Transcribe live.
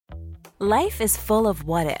Life is full of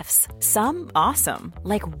what-ifs. Some awesome,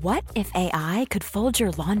 like what if AI could fold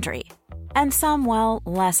your laundry? And some, well,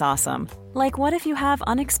 less awesome, like what if you have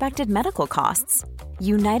unexpected medical costs?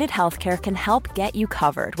 United Healthcare can help get you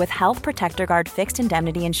covered with Health Protector Guard fixed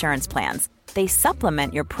indemnity insurance plans. They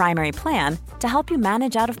supplement your primary plan to help you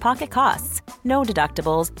manage out-of-pocket costs. No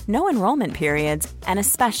deductibles, no enrollment periods, and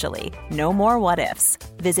especially no more what-ifs.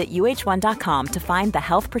 Visit uh1.com to find the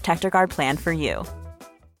Health Protector Guard plan for you.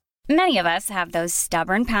 Many of us have those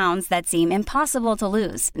stubborn pounds that seem impossible to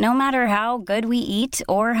lose, no matter how good we eat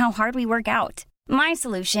or how hard we work out. My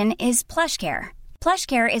solution is PlushCare.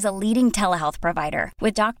 PlushCare is a leading telehealth provider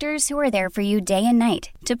with doctors who are there for you day and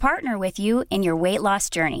night to partner with you in your weight loss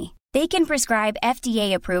journey. They can prescribe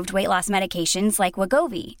FDA-approved weight loss medications like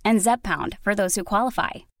Wegovy and Zepbound for those who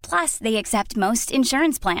qualify. Plus, they accept most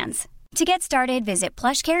insurance plans. To get started, visit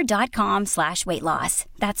plushcare.com/weightloss.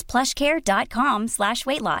 That's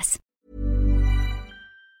plushcare.com/weightloss.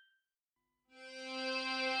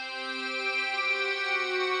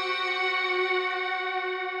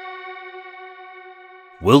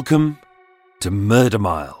 Welcome to Murder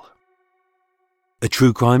Mile, a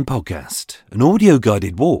true crime podcast, an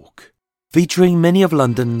audio-guided walk featuring many of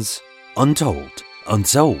London's untold,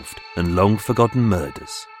 unsolved and long-forgotten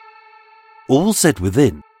murders, all set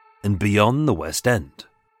within and beyond the West End.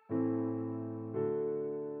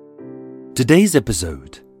 Today's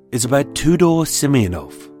episode is about Tudor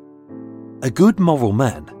Simeonov, a good moral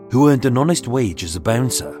man who earned an honest wage as a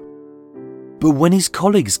bouncer. But when his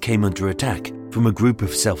colleagues came under attack from a group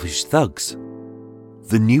of selfish thugs,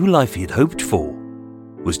 the new life he had hoped for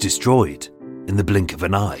was destroyed in the blink of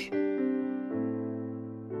an eye.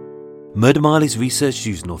 Murder Mile is researched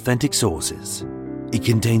using authentic sources. It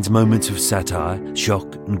contains moments of satire,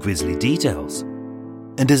 shock and grisly details.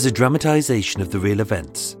 And as a dramatisation of the real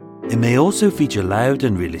events, it may also feature loud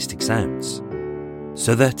and realistic sounds.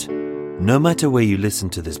 So that, no matter where you listen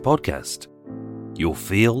to this podcast, you'll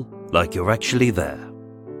feel like you're actually there.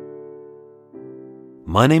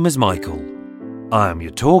 My name is Michael, I am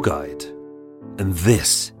your tour guide, and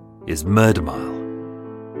this is Murder Mile.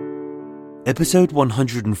 Episode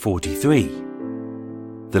 143,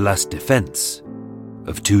 The Last Defence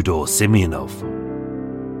of Tudor Simeonov.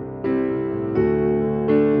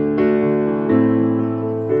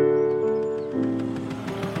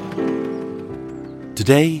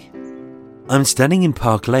 Today, I'm standing in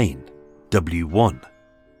Park Lane, W1,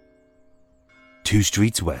 2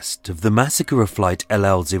 streets west of the massacre of flight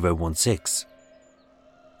LL016,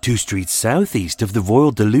 2 streets southeast of the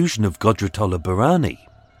royal delusion of Godratollah Barani,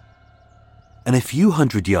 and a few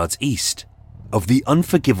hundred yards east of the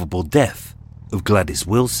unforgivable death of Gladys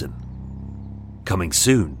Wilson. Coming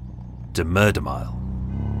soon to Murder Mile.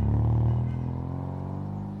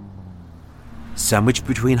 Sandwiched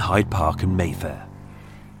between Hyde Park and Mayfair,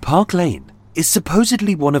 Park Lane is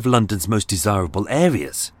supposedly one of London's most desirable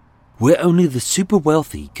areas, where only the super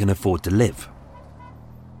wealthy can afford to live.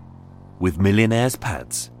 With millionaires'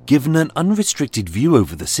 pads given an unrestricted view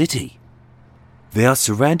over the city, they are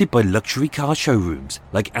surrounded by luxury car showrooms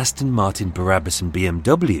like Aston Martin, Barabbas and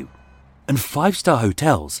BMW, and 5-star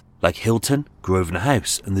hotels like Hilton, Grosvenor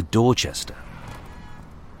House and the Dorchester.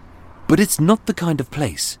 But it's not the kind of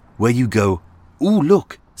place where you go, "Ooh,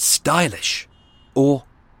 look, stylish," or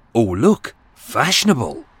 "Oh, look,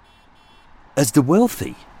 fashionable," as the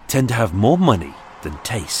wealthy tend to have more money than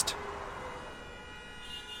taste.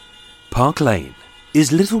 Park Lane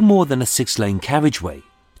is little more than a 6-lane carriageway,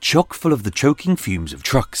 chock full of the choking fumes of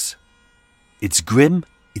trucks. It's grim,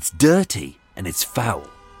 it's dirty, and it's foul.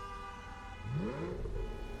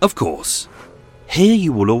 Of course, here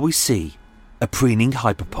you will always see a preening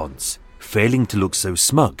hyperponce failing to look so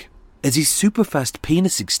smug as his super-fast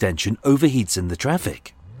penis extension overheats in the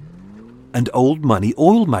traffic, and old money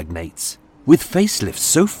oil magnates with facelifts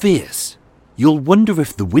so fierce you'll wonder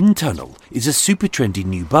if the wind tunnel is a super trendy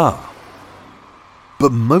new bar.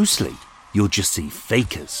 But mostly you'll just see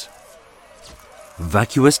fakers.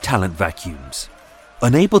 Vacuous talent vacuums,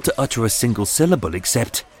 unable to utter a single syllable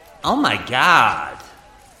except, "Oh my God,"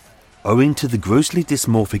 owing to the grossly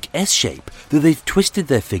dysmorphic S-shape that they've twisted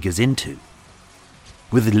their figures into,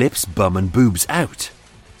 with lips, bum and boobs out,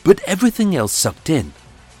 but everything else sucked in,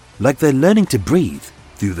 like they're learning to breathe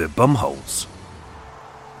through their bumholes.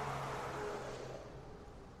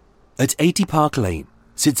 At 80 Park Lane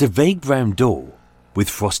sits a vague brown door with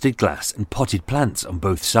frosted glass and potted plants on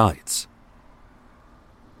both sides.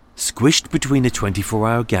 Squished between a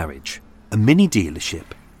 24-hour garage, a mini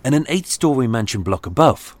dealership and an 8-story mansion block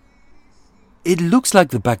above, it looks like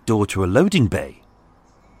the back door to a loading bay,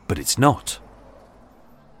 but it's not.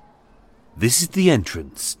 This is the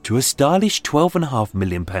entrance to a stylish £12.5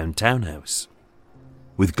 million townhouse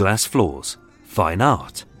with glass floors, fine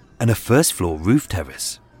art and a first floor roof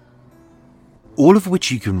terrace, all of which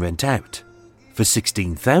you can rent out for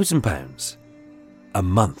 £16,000 a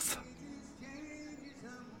month.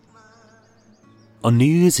 On New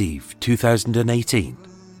Year's Eve 2018,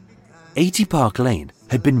 80 Park Lane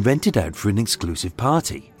had been rented out for an exclusive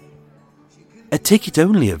party. A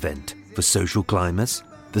ticket-only event for social climbers,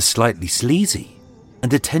 the slightly sleazy,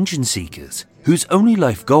 and attention seekers whose only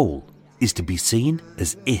life goal is to be seen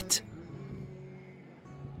as it.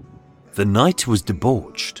 The night was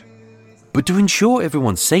debauched, but to ensure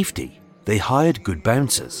everyone's safety, they hired good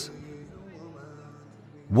bouncers.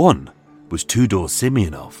 One was Tudor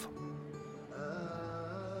Simeonov.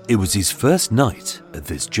 It was his first night at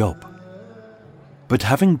this job, but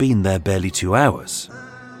having been there barely 2 hours,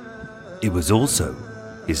 it was also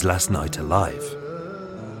his last night alive.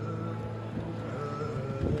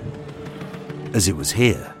 As it was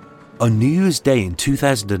here, on New Year's Day in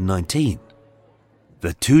 2019,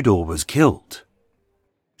 that Tudor was killed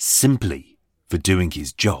simply for doing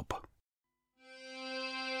his job.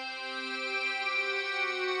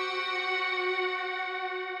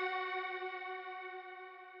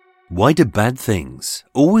 Why do bad things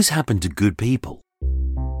always happen to good people?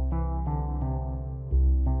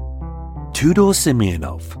 Tudor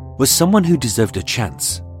Simeonov was someone who deserved a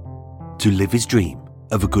chance to live his dream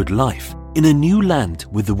of a good life in a new land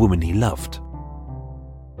with the woman he loved.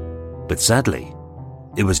 But sadly,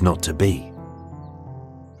 it was not to be.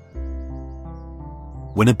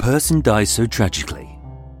 When a person dies so tragically,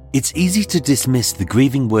 it's easy to dismiss the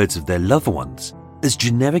grieving words of their loved ones as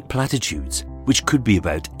generic platitudes which could be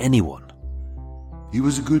about anyone. He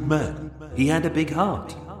was a good man. He had a big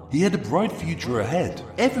heart. He had a bright future ahead.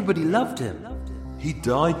 Everybody loved him. He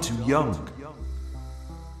died too young.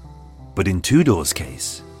 But in Tudor's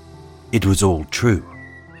case, it was all true.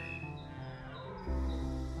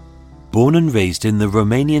 Born and raised in the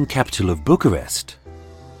Romanian capital of Bucharest,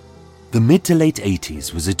 the mid to late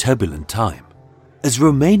 80s was a turbulent time, as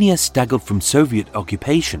Romania staggered from Soviet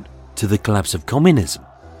occupation to the collapse of communism,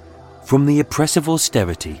 from the oppressive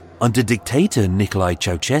austerity under dictator Nicolae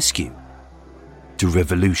Ceausescu, to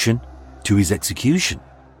revolution, to his execution,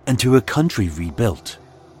 and to a country rebuilt.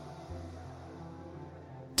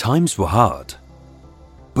 Times were hard,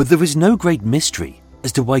 but there is no great mystery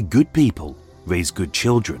as to why good people raise good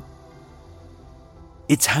children.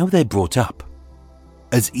 It's how they're brought up,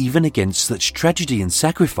 as even against such tragedy and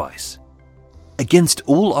sacrifice, against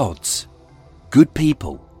all odds, good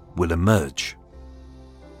people will emerge.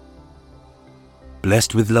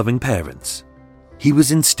 Blessed with loving parents, he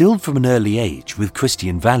was instilled from an early age with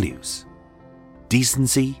Christian values,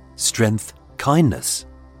 decency, strength, kindness,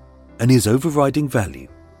 and his overriding value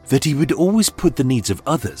that he would always put the needs of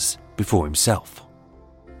others before himself.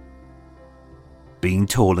 Being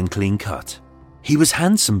tall and clean-cut, he was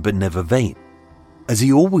handsome but never vain, as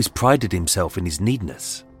he always prided himself in his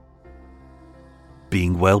neatness.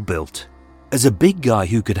 Being well-built, as a big guy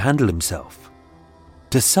who could handle himself,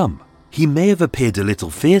 to some, he may have appeared a little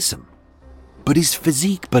fearsome, but his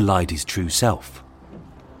physique belied his true self.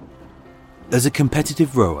 As a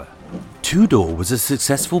competitive rower, Tudor was a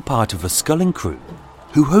successful part of a sculling crew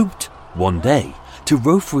who hoped, one day, to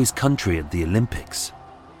row for his country at the Olympics.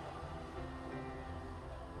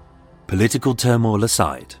 Political turmoil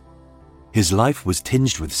aside, his life was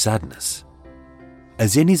tinged with sadness,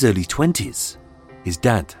 as in his early 20s, his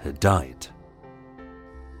dad had died.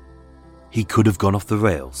 He could have gone off the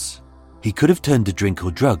rails. He could have turned to drink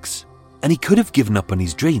or drugs, and he could have given up on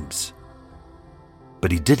his dreams.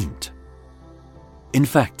 But he didn't. In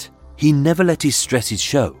fact, he never let his stresses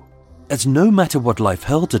show, as no matter what life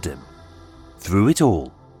hurled at him, through it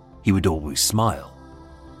all, he would always smile.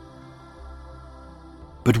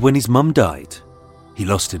 But when his mum died, he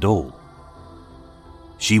lost it all.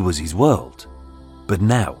 She was his world, but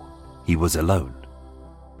now he was alone.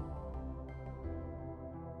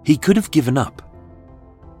 He could have given up,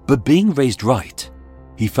 but being raised right,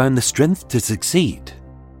 he found the strength to succeed.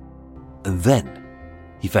 And then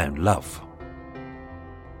he found love.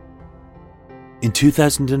 In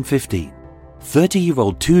 2015,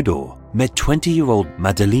 30-year-old Tudor met 20-year-old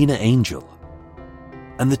Madalina Angel,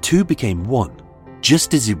 and the two became one,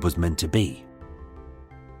 just as it was meant to be.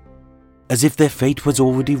 As if their fate was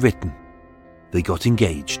already written, they got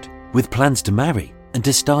engaged, with plans to marry and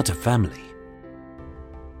to start a family.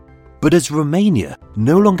 But as Romania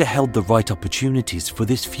no longer held the right opportunities for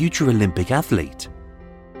this future Olympic athlete,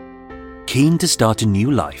 keen to start a new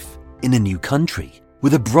life in a new country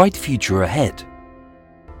with a bright future ahead,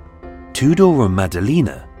 Tudor and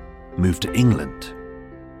Madalina moved to England.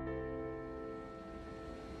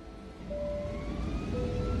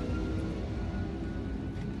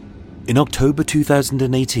 In October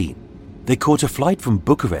 2018, they caught a flight from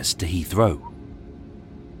Bucharest to Heathrow.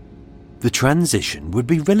 The transition would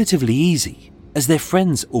be relatively easy, as their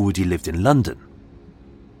friends already lived in London.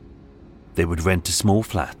 They would rent a small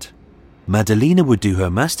flat. Madalina would do her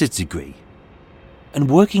master's degree, and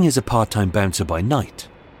working as a part-time bouncer by night,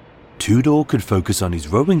 Tudor could focus on his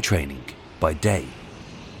rowing training by day.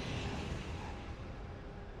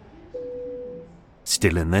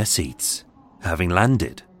 Still in their seats, having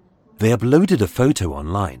landed, they uploaded a photo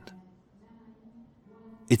online.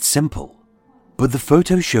 It's simple, but the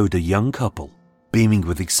photo showed a young couple beaming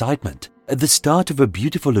with excitement at the start of a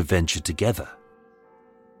beautiful adventure together.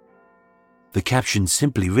 The caption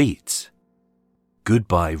simply reads,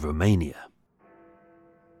 "Goodbye, Romania."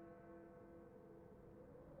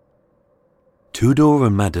 Tudor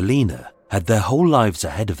and Madalina had their whole lives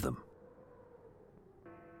ahead of them.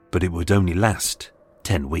 But it would only last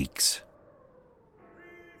 10 weeks.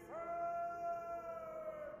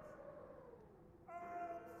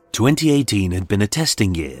 "2018 had been a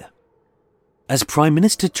testing year. As Prime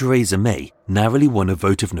Minister Theresa May narrowly won a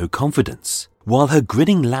vote of no confidence, while her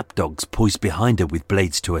grinning lapdogs poised behind her with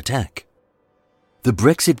blades to attack. The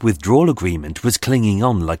Brexit withdrawal agreement was clinging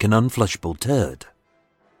on like an unflushable turd.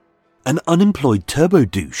 An unemployed turbo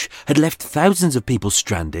douche had left thousands of people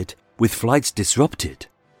stranded, with flights disrupted,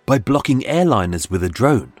 by blocking airliners with a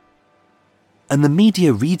drone. And the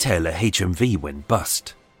media retailer HMV went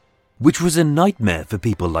bust, which was a nightmare for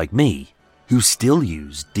people like me, who still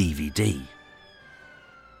use DVD.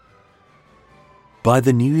 By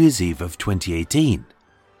the New Year's Eve of 2018,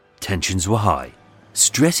 tensions were high,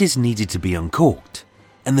 stresses needed to be uncorked,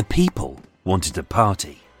 and the people wanted to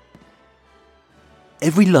party.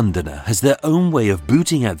 Every Londoner has their own way of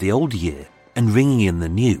booting out the old year and ringing in the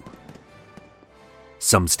new.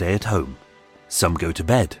 Some stay at home, some go to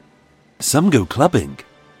bed, some go clubbing,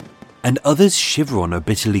 and others shiver on a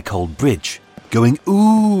bitterly cold bridge, going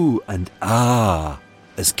ooh and ah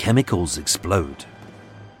as chemicals explode.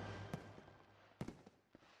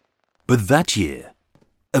 But that year,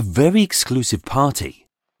 a very exclusive party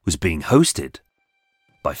was being hosted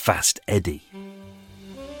by Fast Eddie.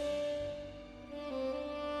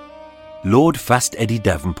 Lord Fast Eddie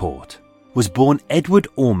Davenport was born Edward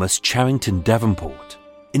Ormus Charrington Davenport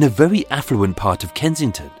in a very affluent part of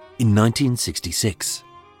Kensington in 1966.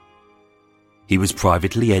 He was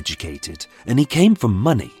privately educated and he came from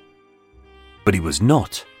money, but he was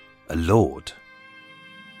not a lord.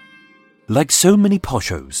 Like so many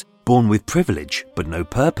poshos born with privilege but no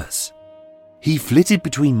purpose, he flitted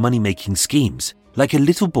between money-making schemes like a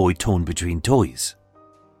little boy torn between toys.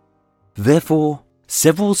 Therefore,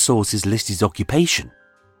 several sources list his occupation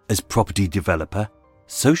as property developer,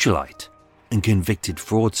 socialite, and convicted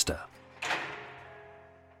fraudster.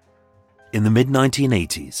 In the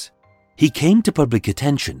mid-1980s, he came to public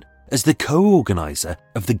attention as the co-organizer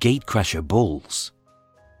of the Gatecrasher Balls,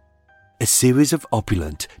 a series of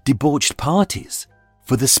opulent, debauched parties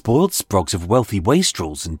for the spoiled sprogs of wealthy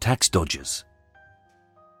wastrels and tax dodgers,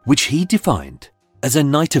 which he defined as a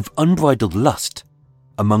night of unbridled lust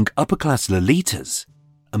among upper-class Lolitas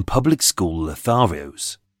and public school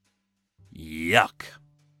Lotharios. Yuck!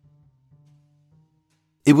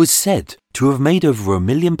 It was said to have made over £1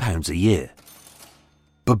 million a year,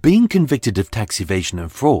 but being convicted of tax evasion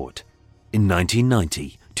and fraud in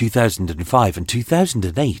 1990, 2005 and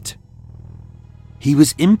 2008, he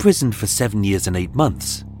was imprisoned for 7 years and 8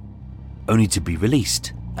 months, only to be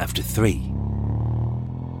released after 3.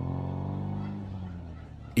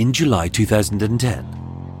 In July 2010,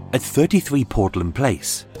 at 33 Portland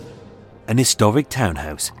Place, an historic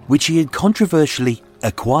townhouse which he had controversially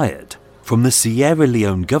acquired from the Sierra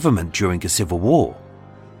Leone government during a civil war,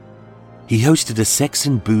 he hosted a sex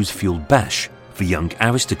and booze-fueled bash for young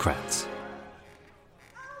aristocrats.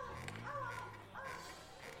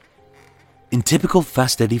 In typical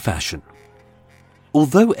Fast Eddie fashion,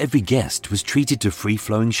 although every guest was treated to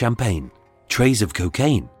free-flowing champagne, trays of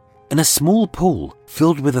cocaine, and a small pool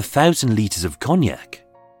filled with 1,000 litres of cognac,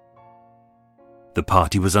 the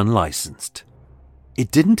party was unlicensed.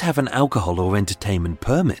 It didn't have an alcohol or entertainment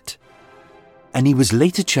permit, and he was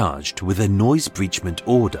later charged with a noise breachment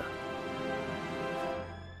order.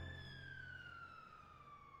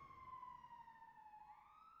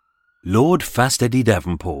 Lord Fast Eddie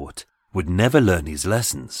Davenport would never learn his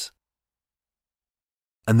lessons,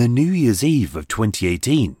 and the New Year's Eve of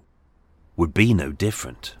 2018 would be no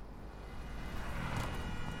different.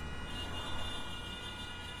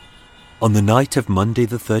 On the night of Monday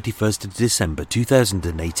the 31st of December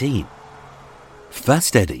 2018,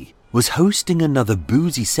 Fast Eddie was hosting another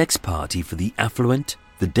boozy sex party for the affluent,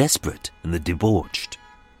 the desperate and the debauched.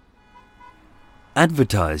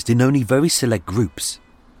 Advertised in only very select groups,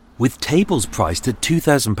 with tables priced at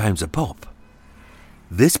 £2,000 a pop.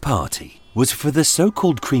 This party was for the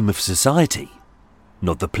so-called cream of society,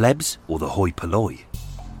 not the plebs or the hoi polloi.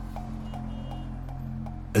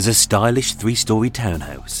 As a stylish 3-story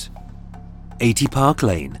townhouse, 80 Park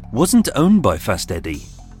Lane wasn't owned by Fast Eddie,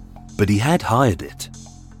 but he had hired it.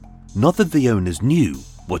 Not that the owners knew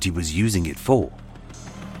what he was using it for.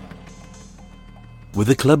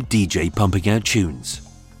 With a club DJ pumping out tunes,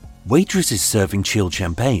 waitresses serving chilled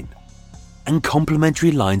champagne, and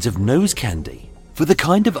complimentary lines of nose candy for the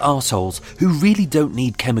kind of arseholes who really don't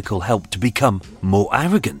need chemical help to become more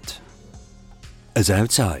arrogant. As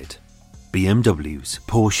outside, BMWs,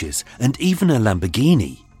 Porsches, and even a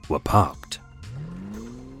Lamborghini were parked.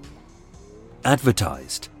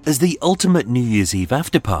 Advertised as the ultimate New Year's Eve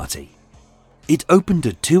after party, it opened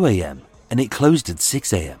at 2 a.m. and it closed at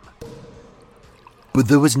 6 a.m. But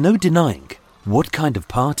there was no denying what kind of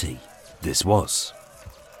party this was.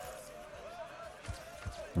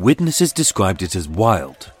 Witnesses described it as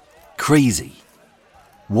wild, crazy.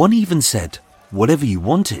 One even said whatever you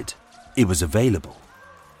wanted, it was available.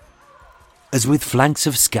 As with flanks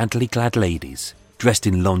of scantily clad ladies, dressed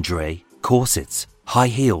in lingerie, corsets, high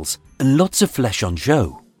heels, and lots of flesh on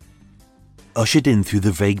show, ushered in through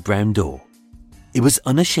the vague brown door, it was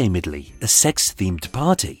unashamedly a sex-themed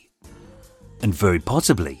party, and very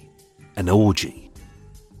possibly an orgy.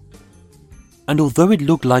 And although it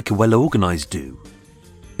looked like a well-organised do,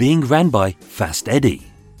 being ran by Fast Eddie,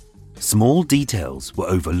 small details were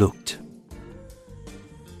overlooked.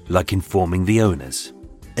 Like informing the owners,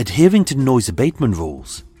 adhering to noise abatement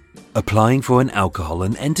rules, applying for an alcohol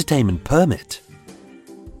and entertainment permit.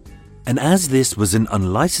 And as this was an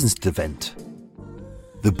unlicensed event,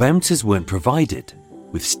 the bouncers weren't provided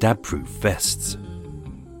with stab-proof vests.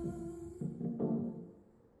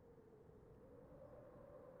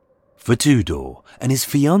 For Tudor and his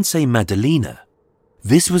fiancée Madalena,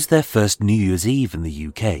 this was their first New Year's Eve in the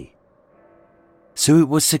UK. So it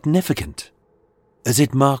was significant, as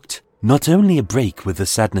it marked not only a break with the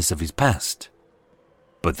sadness of his past,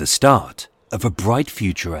 but the start of a bright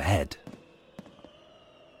future ahead.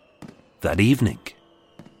 That evening,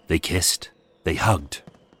 they kissed, they hugged,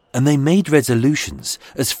 and they made resolutions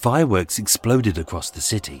as fireworks exploded across the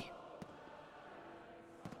city.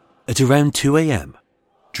 At around 2 a.m,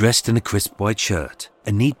 dressed in a crisp white shirt,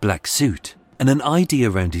 a neat black suit, and an ID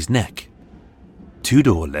around his neck,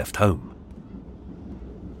 Tudor left home.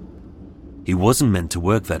 He wasn't meant to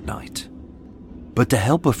work that night, but to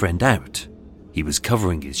help a friend out, he was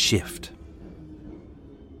covering his shift.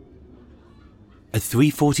 At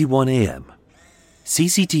 3:41 a.m,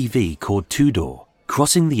 CCTV caught Tudor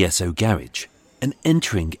crossing the Esso garage and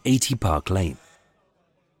entering 80 Park Lane.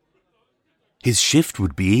 His shift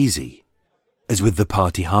would be easy, as with the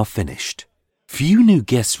party half finished, few new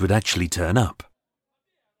guests would actually turn up.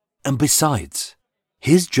 And besides,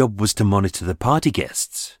 his job was to monitor the party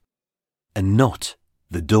guests, and not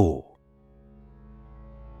the door.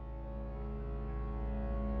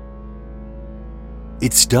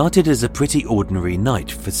 It started as a pretty ordinary night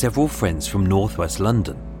for several friends from northwest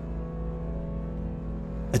London.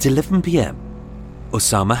 At 11 p.m,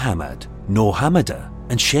 Osama Hamad, Noor Hamada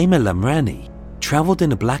and Shema Lamrani travelled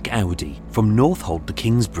in a black Audi from Northolt to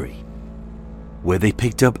Kingsbury, where they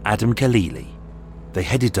picked up Adam Khalili. They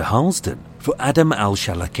headed to Harlesden for Adam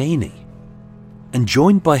Al-Shalakani, and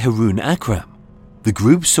joined by Haroon Akram, the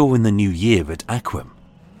group saw in the new year at Aquam,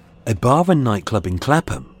 a bar and nightclub in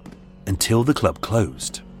Clapham, until the club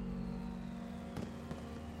closed.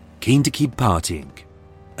 Keen to keep partying,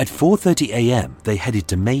 at 4:30 a.m. they headed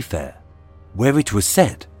to Mayfair, where it was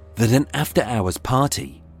said that an after-hours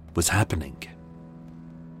party was happening.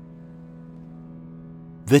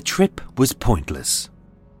 Their trip was pointless,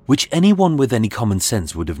 which anyone with any common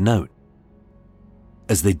sense would have known.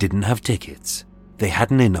 As they didn't have tickets, they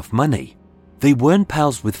hadn't enough money, they weren't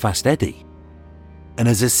pals with Fast Eddie, and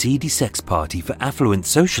as a seedy sex party for affluent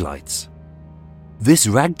socialites, this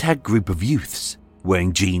ragtag group of youths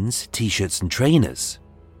wearing jeans, t-shirts and trainers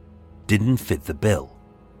didn't fit the bill.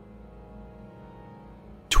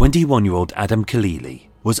 21-year-old Adam Khalili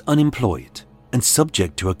was unemployed and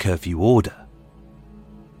subject to a curfew order.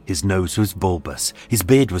 His nose was bulbous, his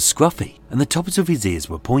beard was scruffy, and the tops of his ears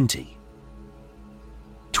were pointy.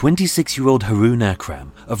 26-year-old Haroon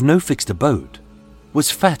Akram, of no fixed abode, was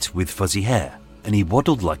fat with fuzzy hair, and he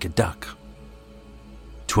waddled like a duck.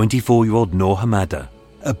 24-year-old Noor Hamada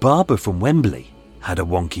a barber from Wembley had a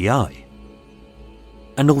wonky eye.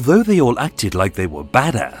 And although they all acted like they were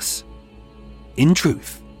badass, in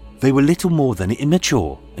truth, they were little more than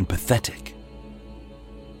immature and pathetic.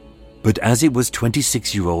 But as it was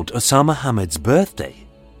 26-year-old Osama Hamed's birthday,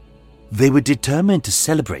 they were determined to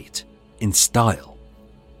celebrate in style.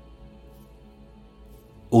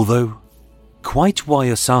 Although, quite why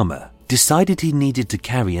Osama decided he needed to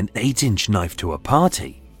carry an 8-inch knife to a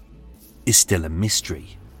party is still a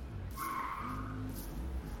mystery.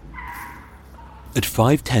 At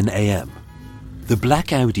 5:10 a.m, the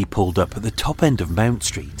black Audi pulled up at the top end of Mount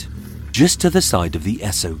Street, just to the side of the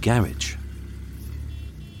Esso garage.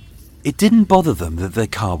 It didn't bother them that their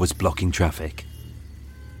car was blocking traffic.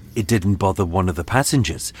 It didn't bother one of the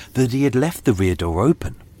passengers that he had left the rear door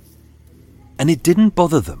open. And it didn't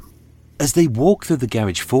bother them, as they walked through the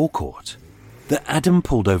garage forecourt, that Adam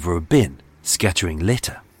pulled over a bin, scattering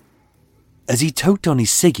litter. As he toked on his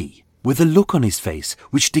ciggy, with a look on his face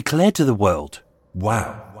which declared to the world,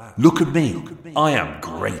 Wow, look at me, I am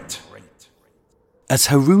great. As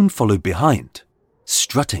Haroon followed behind,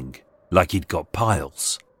 strutting like he'd got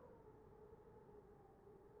piles.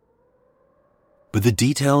 But the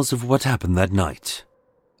details of what happened that night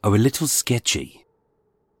are a little sketchy.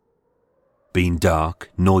 Being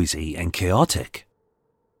dark, noisy and chaotic,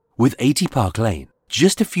 with 80 Park Lane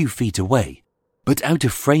just a few feet away, but out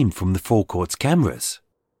of frame from the forecourt's cameras.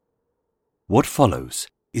 What follows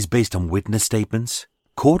is based on witness statements,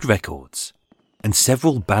 court records, and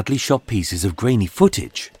several badly shot pieces of grainy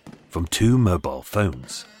footage from 2 mobile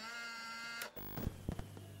phones.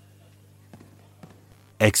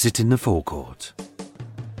 Exiting the forecourt,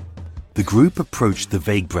 the group approached the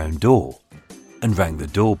vague brown door and rang the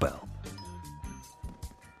doorbell.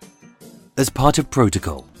 As part of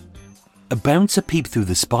protocol, a bouncer peeped through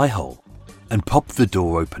the spy hole and popped the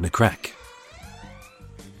door open a crack.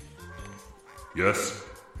 Yes?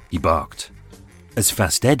 He barked, as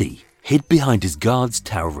Fast Eddie hid behind his guard's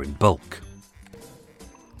towering bulk.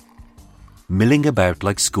 Milling about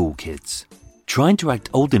like school kids, trying to act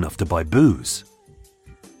old enough to buy booze,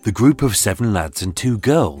 the group of 7 lads and 2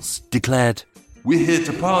 girls declared, We're here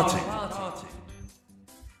to party.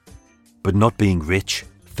 but not being rich,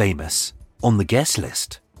 famous, on the guest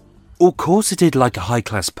list, or corseted like a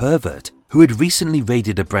high-class pervert who had recently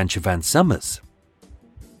raided a branch of Ann Summers,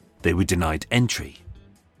 they were denied entry.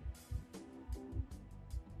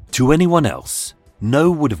 To anyone else,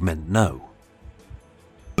 no would have meant no.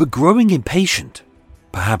 But growing impatient,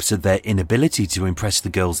 perhaps at their inability to impress the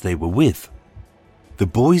girls they were with, the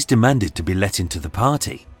boys demanded to be let into the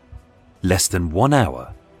party, less than 1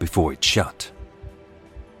 hour before it shut.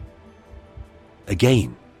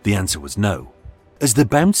 Again, the answer was no, as the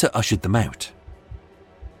bouncer ushered them out.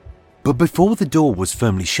 But before the door was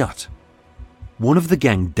firmly shut, one of the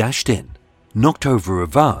gang dashed in, knocked over a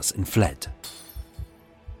vase and fled.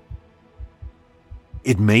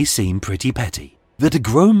 It may seem pretty petty that a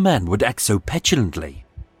grown man would act so petulantly,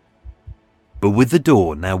 but with the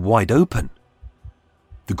door now wide open,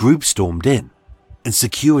 the group stormed in and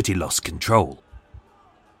security lost control.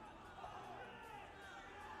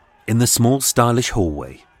 In the small stylish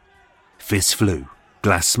hallway, fists flew,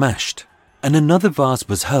 glass smashed, and another vase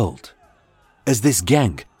was hurled, as this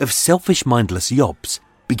gang of selfish mindless yobs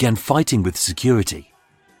began fighting with security,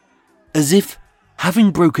 as if,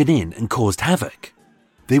 having broken in and caused havoc,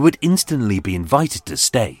 they would instantly be invited to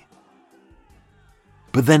stay.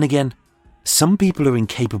 But then again, some people are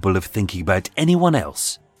incapable of thinking about anyone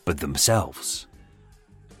else but themselves.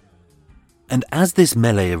 And as this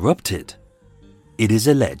melee erupted, it is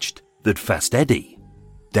alleged that Fast Eddie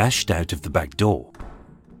dashed out of the back door.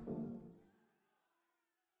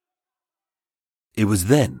 It was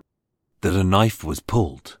then that a knife was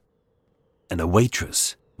pulled and a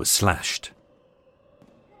waitress was slashed.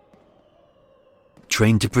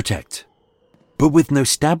 Trained to protect, but with no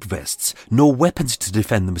stab vests nor weapons to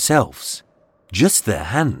defend themselves, just their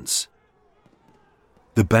hands.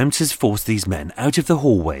 The bouncers forced these men out of the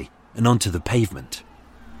hallway and onto the pavement.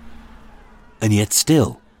 And yet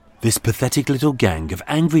still, this pathetic little gang of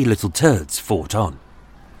angry little turds fought on,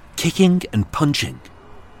 kicking and punching,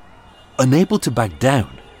 unable to back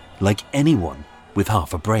down like anyone with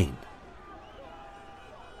half a brain.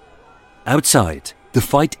 Outside, the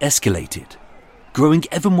fight escalated, growing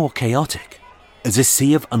ever more chaotic as a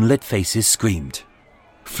sea of unlit faces screamed.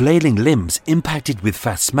 Flailing limbs impacted with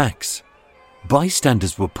fast smacks.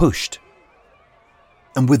 Bystanders were pushed.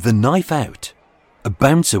 And with the knife out, a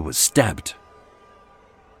bouncer was stabbed.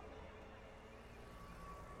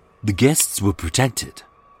 The guests were protected.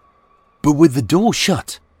 But with the door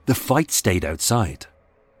shut, the fight stayed outside.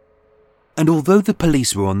 And although the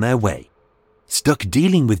police were on their way, stuck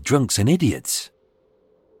dealing with drunks and idiots,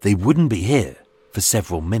 they wouldn't be here for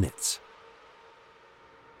several minutes.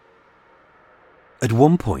 At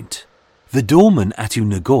one point, the doorman Atu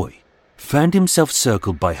Nagoi found himself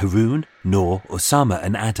circled by Haroon, Noor, Osama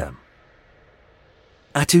and Adam.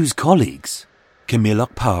 Atu's colleagues, Camille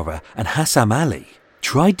Okpara and Hassam Ali,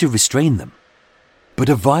 tried to restrain them, but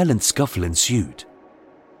a violent scuffle ensued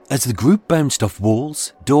as the group bounced off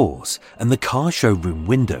walls, doors and the car showroom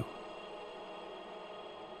window.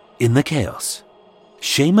 In the chaos,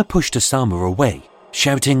 Shema pushed Osama away,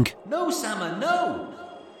 shouting, No, Sama, no!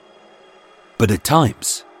 But at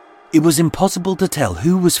times, it was impossible to tell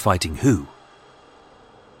who was fighting who.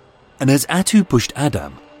 And as Atu pushed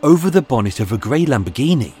Adam over the bonnet of a grey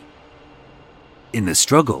Lamborghini, in the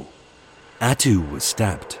struggle, Atu was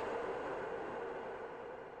stabbed.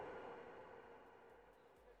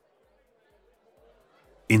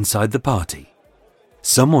 Inside the party,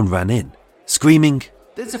 someone ran in, screaming,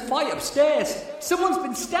 There's a fight upstairs! Someone's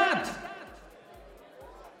been stabbed!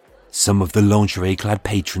 Some of the lingerie-clad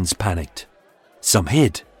patrons panicked. Some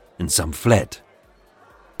hid and some fled.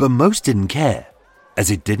 But most didn't care, as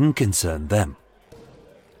it didn't concern them.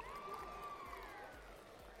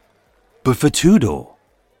 But for Tudor,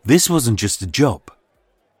 this wasn't just a job.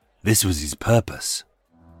 This was his purpose.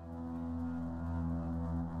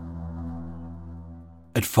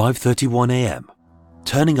 At 5:31 a.m.,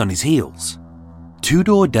 turning on his heels,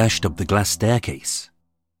 Tudor dashed up the glass staircase.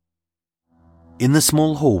 In the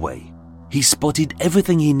small hallway, he spotted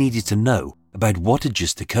everything he needed to know about what had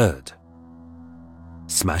just occurred.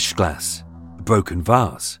 Smashed glass, a broken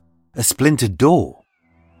vase, a splintered door,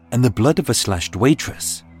 and the blood of a slashed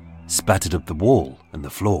waitress spattered up the wall and the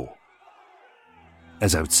floor.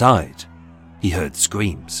 As outside, he heard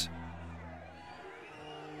screams.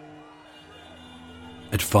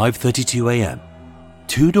 At 5:32 a.m.,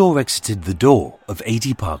 Tudor exited the door of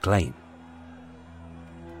 80 Park Lane.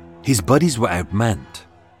 His buddies were outmanned.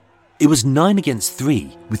 It was 9 against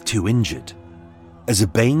 3 with 2 injured, as a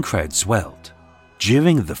baying crowd swelled,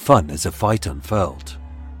 jeering at the fun as a fight unfurled.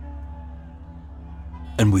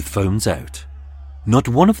 And with phones out, not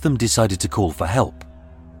one of them decided to call for help.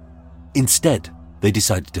 Instead, they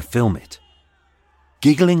decided to film it,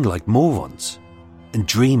 giggling like morons and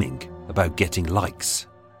dreaming about getting likes.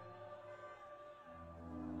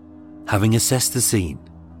 Having assessed the scene,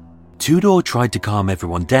 Tudor tried to calm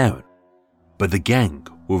everyone down, but the gang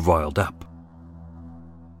were riled up.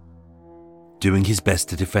 Doing his best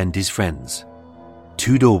to defend his friends,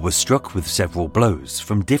 Tudor was struck with several blows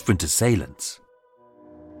from different assailants.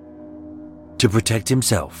 To protect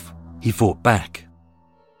himself, he fought back,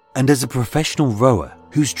 and as a professional rower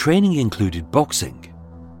whose training included boxing,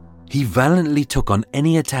 he valiantly took on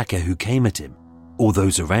any attacker who came at him or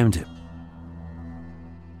those around him.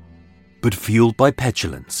 But fueled by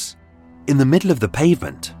petulance, in the middle of the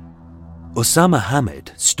pavement, Osama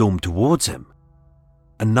Hamid stormed towards him,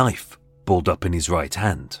 a knife balled up in his right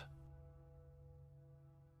hand.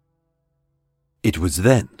 It was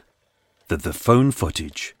then that the phone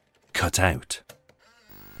footage cut out.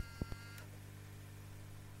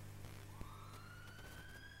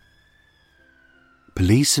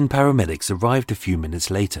 Police and paramedics arrived a few minutes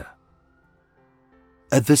later.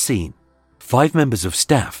 At the scene, 5 members of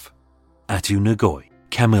staff, Atu Nagoi,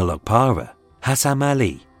 Camille Okpara, Hassam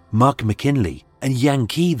Ali, Mark McKinley and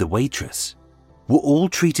Yankee the waitress, were all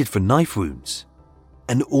treated for knife wounds,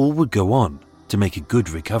 and all would go on to make a good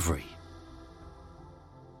recovery.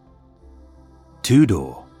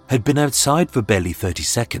 Tudor had been outside for barely 30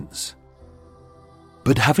 seconds,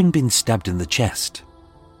 but having been stabbed in the chest,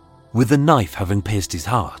 with a knife having pierced his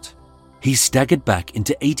heart, he staggered back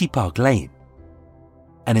into 80 Park Lane,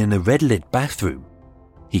 and in a red-lit bathroom,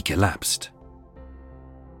 he collapsed.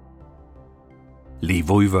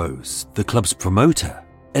 Leroy Rose, the club's promoter,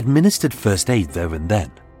 administered first aid there and then,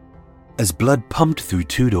 as blood pumped through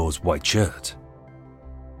Tudor's white shirt.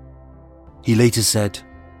 He later said,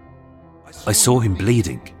 "I saw him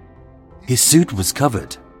bleeding. His suit was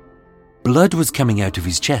covered. Blood was coming out of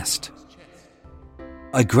his chest.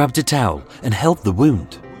 I grabbed a towel and helped the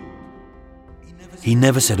wound. He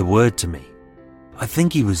never said a word to me. I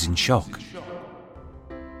think he was in shock."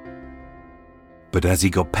 But as he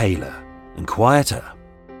got paler and quieter,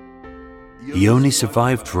 he only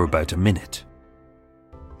survived for about a minute.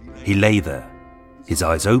 He lay there, his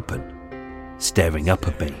eyes open, staring up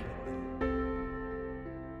at me.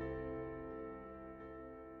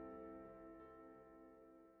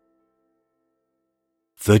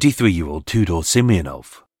 "33-year-old Tudor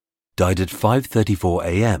Simeonov died at 5:34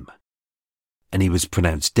 a.m. and he was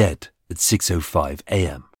pronounced dead at 6:05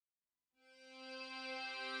 a.m.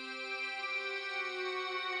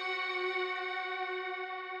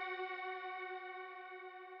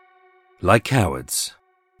 Like cowards,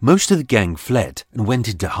 most of the gang fled and went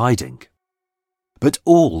into hiding, but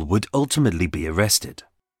all would ultimately be arrested.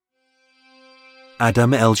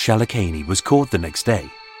 Adam El-Shalakani was caught the next day,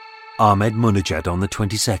 Ahmed Munajjad on the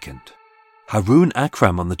 22nd, Haroon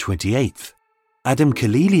Akram on the 28th, Adam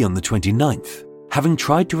Khalili on the 29th, having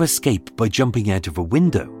tried to escape by jumping out of a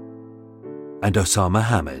window, and Osama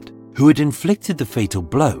Hamad, who had inflicted the fatal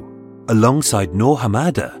blow, alongside Noor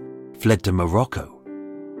Hamada, fled to Morocco.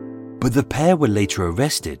 But the pair were later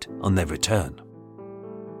arrested on their return.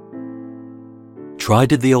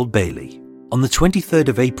 Tried at the Old Bailey on the 23rd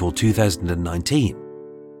of April 2019.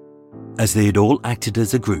 As they had all acted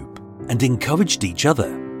as a group and encouraged each other,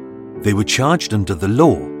 they were charged under the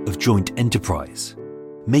law of joint enterprise,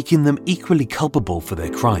 making them equally culpable for their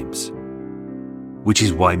crimes, which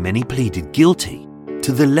is why many pleaded guilty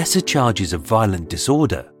to the lesser charges of violent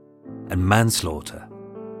disorder and manslaughter.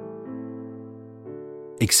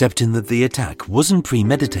 Excepting that the attack wasn't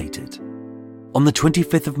premeditated, on the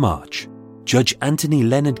 25th of March, Judge Anthony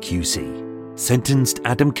Leonard QC sentenced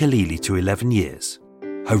Adam Khalili to 11 years,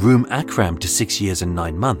 Haroon Akram to 6 years and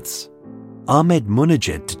 9 months, Ahmed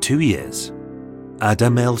Munajjad to 2 years.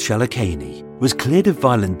 Adam El-Shalakani was cleared of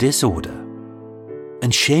violent disorder,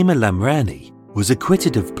 and Shema Lamrani was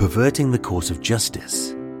acquitted of perverting the course of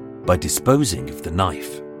justice by disposing of the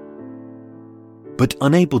knife. But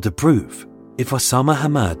unable to prove if Osama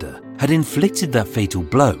Hamada had inflicted that fatal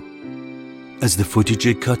blow, as the footage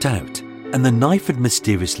had cut out and the knife had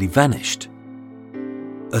mysteriously vanished,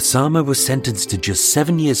 Osama was sentenced to just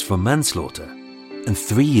 7 years for manslaughter and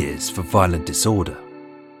 3 years for violent disorder.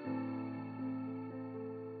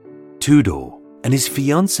 Tudor and his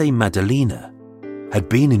fiancée Madalena had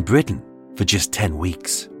been in Britain for just 10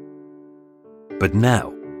 weeks. But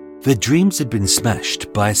now, their dreams had been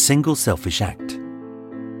smashed by a single selfish act.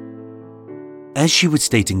 As she would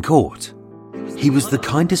state in court, he was the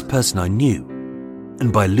kindest person I knew,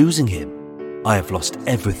 and by losing him, I have lost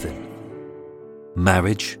everything.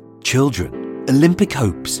 Marriage, children, Olympic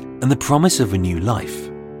hopes, and the promise of a new life.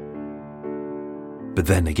 But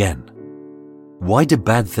then again, why do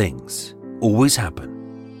bad things always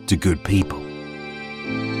happen to good people?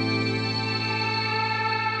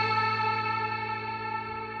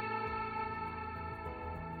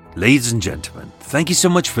 Ladies and gentlemen, thank you so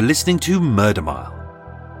much for listening to Murder Mile.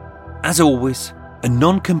 As always, a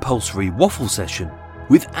non-compulsory waffle session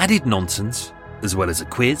with added nonsense, as well as a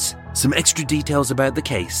quiz, some extra details about the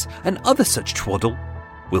case, and other such twaddle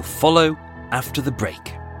will follow after the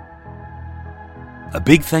break. A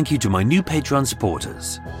big thank you to my new Patreon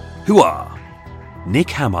supporters, who are Nick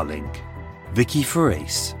Hammerling, Vicky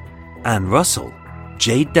Ferrace, Anne Russell,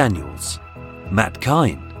 Jade Daniels, Matt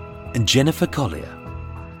Kine, and Jennifer Collier.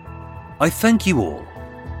 I thank you all.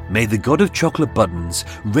 May the God of chocolate buttons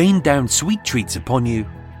rain down sweet treats upon you,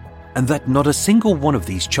 and that not a single one of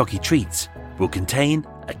these chalky treats will contain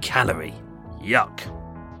a calorie. Yuck.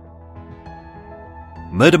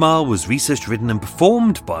 Murder Mile was researched, written and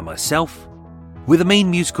performed by myself, with the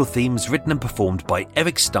main musical themes written and performed by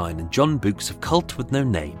Eric Stein and John Books of Cult With No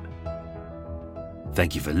Name.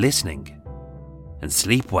 Thank you for listening, and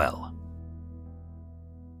sleep well.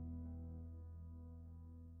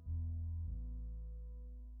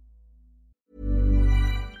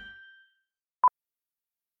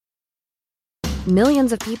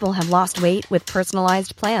 Millions of people have lost weight with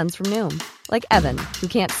personalized plans from Noom. Like Evan, who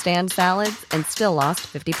can't stand salads and still lost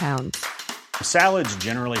 50 pounds. Salads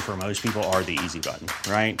generally for most people are the easy button,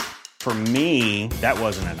 right? For me, that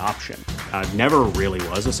wasn't an option. I never really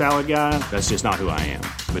was a salad guy. That's just not who I am.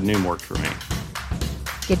 But Noom worked for me.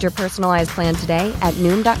 Get your personalized plan today at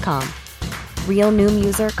Noom.com. Real Noom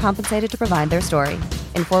user compensated to provide their story.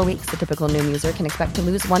 In 4 weeks, the typical Noom user can expect to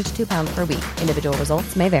lose 1 to 2 pounds per week. Individual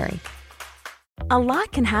results may vary. A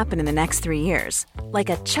lot can happen in the next 3 years. Like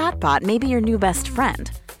a chatbot may be your new best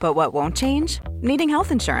friend. But what won't change? Needing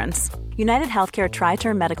health insurance. United Healthcare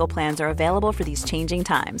Tri-Term Medical Plans are available for these changing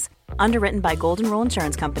times. Underwritten by Golden Rule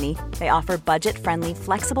Insurance Company, they offer budget-friendly,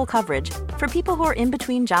 flexible coverage for people who are in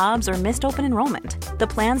between jobs or missed open enrollment. The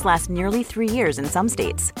plans last nearly 3 years in some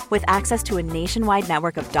states, with access to a nationwide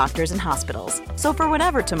network of doctors and hospitals. So for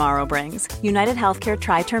whatever tomorrow brings, United Healthcare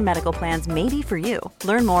Tri-Term Medical Plans may be for you.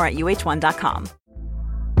 Learn more at uh1.com.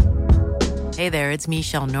 Hey there, it's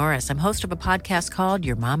Michelle Norris. I'm host of a podcast called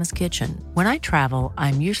Your Mama's Kitchen. When I travel,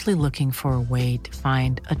 I'm usually looking for a way to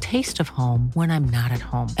find a taste of home when I'm not at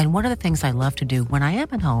home. And one of the things I love to do when I am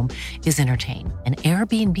at home is entertain. And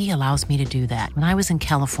Airbnb allows me to do that. When I was in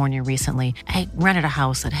California recently, I rented a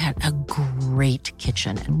house that had a great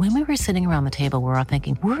kitchen. And when we were sitting around the table, we were all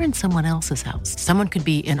thinking, we're in someone else's house. Someone could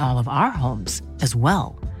be in all of our homes as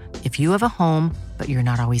well. If you have a home, but you're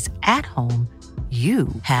not always at home, you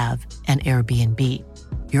have an Airbnb.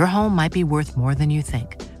 Your home might be worth more than you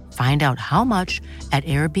think. Find out how much at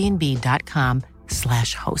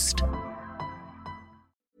airbnb.com/host.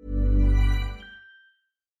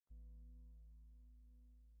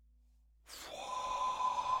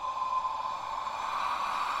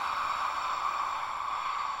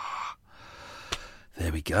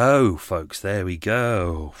 There we go, folks. There we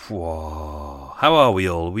go. Whoa. How are we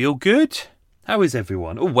all? Are we all good? How is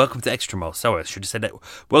everyone? Oh, welcome to Extra Mile. Sorry, I should have said that.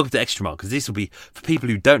 Welcome to Extra Mile, because this will be for people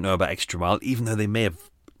who don't know about Extra Mile, even though they may have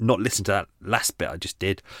not listened to that last bit I just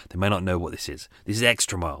did. They may not know what this is. This is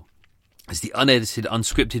Extra Mile. It's the unedited,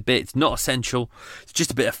 unscripted bit. It's not essential. It's just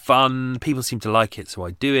a bit of fun. People seem to like it, so I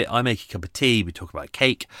do it. I make a cup of tea. We talk about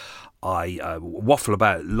cake. I waffle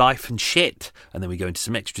about life and shit, and then we go into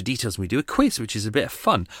some extra details and we do a quiz, which is a bit of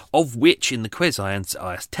fun, of which in the quiz I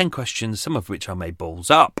ask 10 questions, some of which I made balls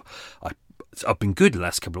up. I've been good the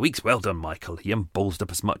last couple of weeks. Well done, Michael. You haven't ballsed up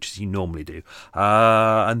as much as you normally do.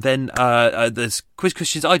 And then there's quiz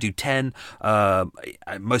questions. I do 10.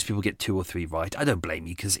 Most people get 2 or 3 right. I don't blame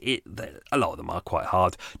you, because a lot of them are quite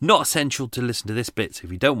hard. Not essential to listen to this bit, so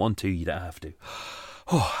if you don't want to, you don't have to.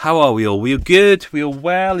 Oh, how are we all? We all good? We all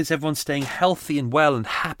well? Is everyone staying healthy and well and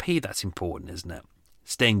happy? That's important, isn't it?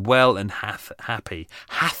 Staying well and happy.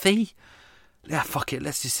 Hathy? Yeah, fuck it.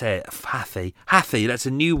 Let's just say it. Hathy. Hathy. That's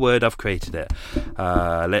a new word. I've created it.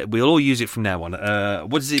 We'll all use it from now on.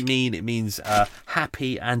 What does it mean? It means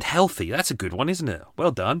happy and healthy. That's a good one, isn't it?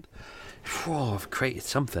 Well done. Oh, I've created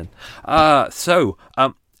something.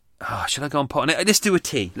 Should I go on pot? Let's do a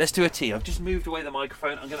tea. I've just moved away the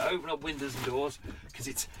microphone. I'm going to open up windows and doors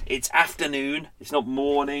because it's afternoon. It's not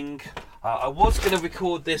morning. I was going to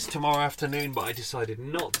record this tomorrow afternoon, but I decided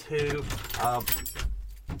not to.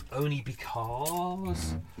 Only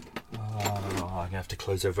because I'm going to have to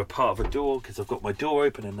close over a part of a door because I've got my door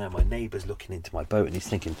open and now my neighbour's looking into my boat and he's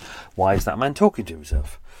thinking, why is that man talking to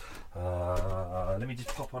himself? Let me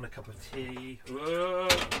just pop on a cup of tea.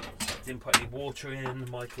 Didn't put any water in.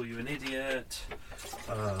 Michael, you're an idiot.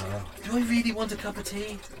 Do I really want a cup of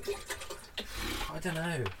tea? I don't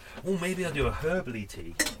know. Or maybe I'll do a herbally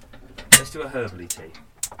tea. Let's do a herbally tea.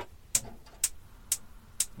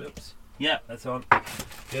 Oops. Yeah, that's on.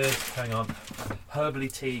 Good. Hang on.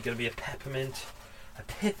 Herbally tea. Going to be a peppermint.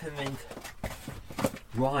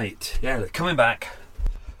 Right. Yeah, coming back.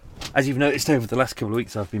 As you've noticed over the last couple of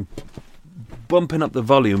weeks, I've been bumping up the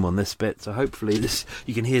volume on this bit, so hopefully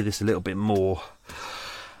you can hear this a little bit more.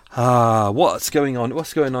 What's going on?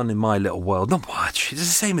 What's going on in my little world? Not much. It's the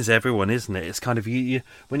same as everyone, isn't it? It's kind of you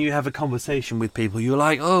when you have a conversation with people, you're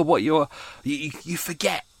like, you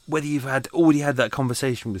forget whether you've already had that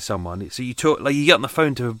conversation with someone. So you talk, like you get on the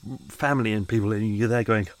phone to family and people, and you're there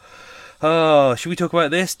going, oh, should we talk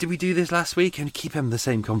about this? Did we do this last week? And keep having the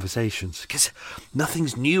same conversations because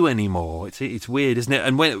nothing's new anymore. It's weird, isn't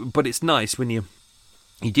it? But it's nice when you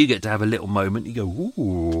do get to have a little moment. You go,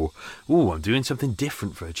 ooh, I'm doing something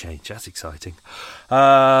different for a change. That's exciting.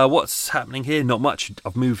 What's happening here? Not much.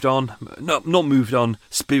 I've moved on. Not moved on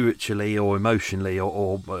spiritually or emotionally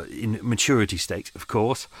or in maturity stakes, of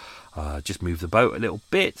course. Just moved the boat a little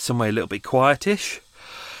bit, somewhere a little bit quietish.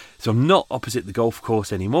 So I'm not opposite the golf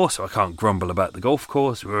course anymore, so I can't grumble about the golf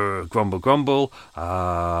course. Grumble.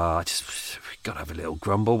 I just got to have a little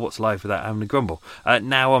grumble. What's life without having a grumble?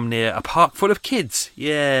 Now I'm near a park full of kids.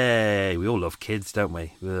 Yay! We all love kids, don't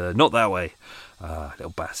we? Not that way.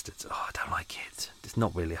 Little bastards. Oh, I don't like kids. Just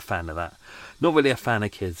not really a fan of that. Not really a fan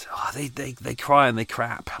of kids. Oh, they cry and they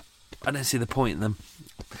crap. I don't see the point in them.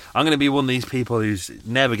 I'm going to be one of these people who's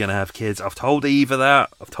never going to have kids. I've told Eva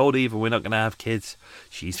that. I've told Eva we're not going to have kids.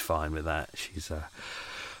 She's fine with that. She's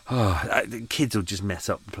kids will just mess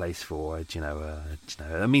up the place for her.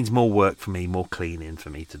 It means more work for me, more cleaning for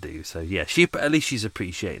me to do. So yeah, at least she's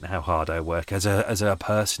appreciating how hard I work as a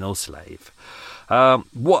personal slave.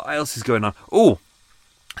 What else is going on? Oh,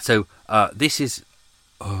 so this is.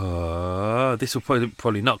 This will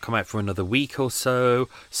probably not come out for another week or so.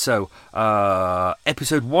 So,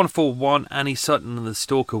 episode 141, Annie Sutton and the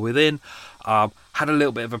Stalker Within, had a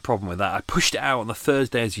little bit of a problem with that. I pushed it out on the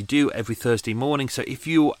Thursday, as you do every Thursday morning. So if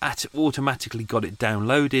you automatically got it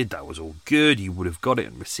downloaded, that was all good. You would have got it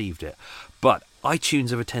and received it. But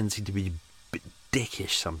iTunes have a tendency to be a bit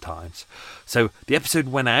dickish sometimes. So the episode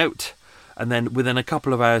went out, and then within a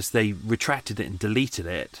couple of hours they retracted it and deleted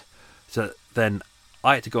it. So then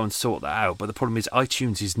I had to go and sort that out. But the problem is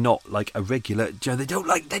iTunes is not like a regular. They don't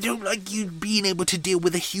like you being able to deal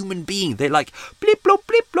with a human being. They're like blip blop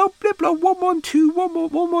blip blop blip blop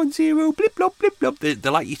 112 110 blip blop blip blop. They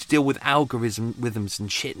like you to deal with algorithms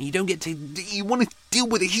and shit, and you don't get to. You want to deal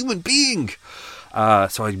with a human being.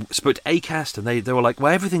 So I spoke to Acast, and they were like,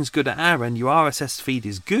 well, everything's good at our end, your RSS feed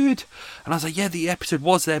is good. And I was like, yeah, the episode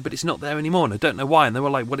was there, but it's not there anymore, and I don't know why. And they were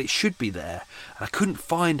like, well, it should be there. And I couldn't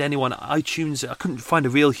find anyone at iTunes, I couldn't find a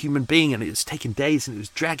real human being, and it was taking days, and it was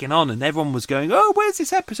dragging on, and everyone was going, oh, where's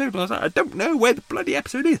this episode? And I was like, I don't know where the bloody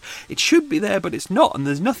episode is. It should be there, but it's not, and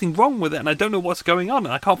there's nothing wrong with it, and I don't know what's going on,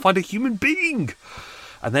 and I can't find a human being.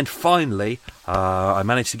 And then finally, I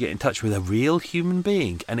managed to get in touch with a real human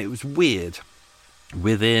being, and it was weird.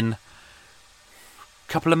 Within a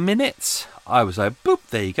couple of minutes, I was like, boop,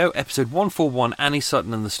 there you go. Episode 141, Annie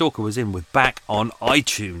Sutton and the Stalker was in, with back on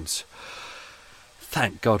iTunes.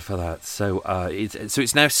 Thank God for that. So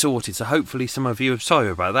it's now sorted. So hopefully some of you, sorry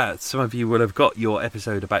about that, some of you will have got your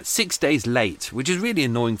episode about 6 days late, which is really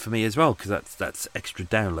annoying for me as well, because that's extra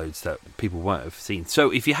downloads that people won't have seen.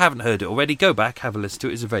 So if you haven't heard it already, go back, have a listen to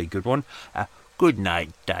it. It's a very good one. Good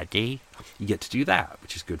night, Daddy. You get to do that,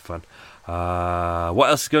 which is good fun. What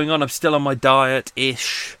else is going on? I'm still on my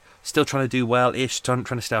diet-ish. Still trying to do well-ish. Trying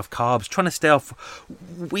to stay off carbs. Trying to stay off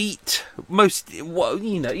wheat.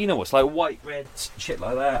 You know what's like white bread, shit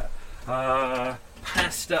like that.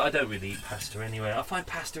 Pasta. I don't really eat pasta anyway. I find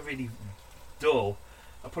pasta really dull.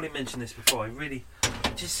 I probably mentioned this before.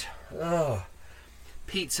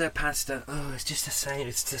 Pizza, pasta. Oh, it's just the same.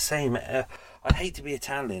 It's the same. I'd hate to be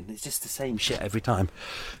Italian. It's just the same shit every time.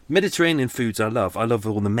 Mediterranean foods I love. I love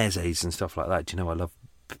all the mezzes and stuff like that. I love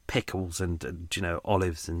pickles and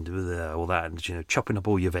olives and all that, and chopping up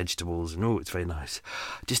all your vegetables, and it's very nice.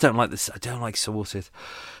 I just don't like this. I don't like sauces,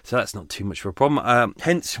 so that's not too much of a problem.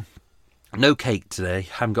 Hence, no cake today.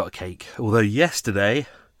 Haven't got a cake. Although yesterday,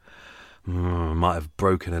 might have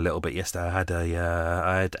broken a little bit. Yesterday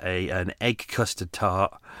I had an egg custard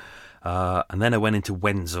tart. And then I went into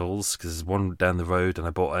Wenzel's, because there's one down the road, and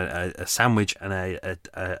I bought a sandwich and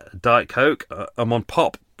a Diet Coke. I'm on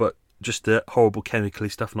pop, but just the horrible chemically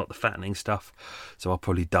stuff, not the fattening stuff. So I'll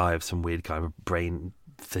probably die of some weird kind of brain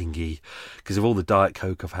thingy because of all the Diet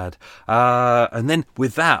Coke I've had. And then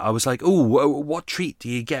with that, I was like, oh, what treat do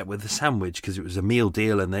you get with the sandwich? Because it was a meal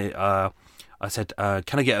deal, and I said,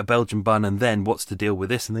 can I get a Belgian bun? And then what's the deal with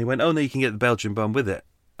this? And they went, oh, no, you can get the Belgian bun with it.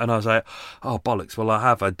 And I was like, oh, bollocks, well, I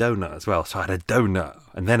have a donut as well. So I had a donut,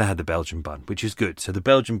 and then I had the Belgian bun, which is good. So the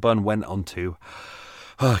Belgian bun went on to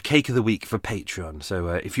Cake of the Week for Patreon. So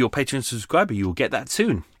if you're a Patreon subscriber, you will get that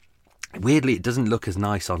soon. Weirdly, it doesn't look as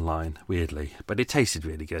nice online, but it tasted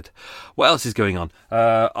really good. What else is going on?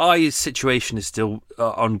 Eye's situation is still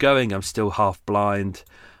ongoing. I'm still half blind.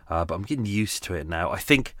 But I'm getting used to it now. I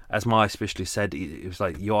think, as my eye specialist said, it was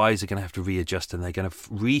like your eyes are going to have to readjust, and they're going to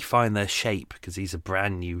refine their shape because these are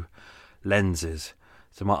brand new lenses.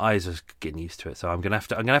 So my eyes are getting used to it. So I'm going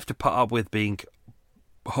to have to put up with being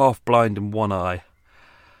half blind in one eye,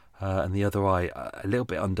 and the other eye a little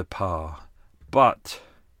bit under par. But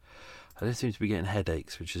I don't seem to be getting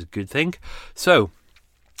headaches, which is a good thing. So.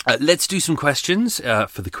 Let's do some questions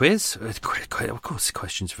for the quiz. Of course,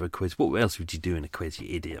 questions for a quiz. What else would you do in a quiz, you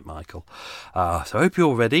idiot, Michael? So I hope you're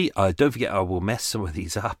all ready. Don't forget, I will mess some of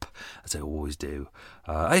these up, as I always do.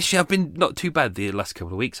 Actually, I've been not too bad the last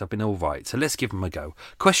couple of weeks. I've been all right. So let's give them a go.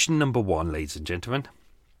 Question number 1, ladies and gentlemen.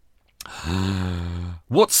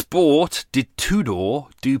 What sport did Tudor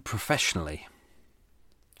do professionally?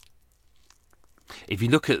 If you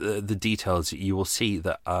look at the details, you will see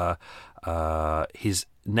that his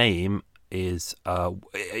name is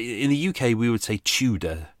in the UK we would say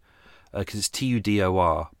Tudor because it's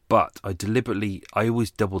Tudor, but I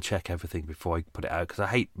always double check everything before I put it out because I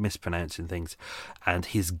hate mispronouncing things, and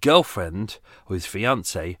his girlfriend or his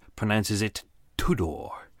fiance pronounces it Tudor,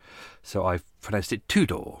 so I've pronounced it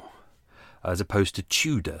Tudor as opposed to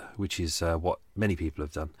Tudor, which is what many people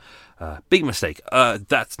have done. Big mistake.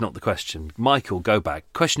 That's not the question. Michael, go back.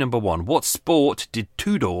 Question number 1. What sport did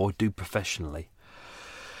Tudor do professionally?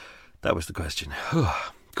 That was the question.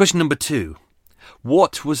 Question number 2.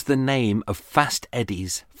 What was the name of Fast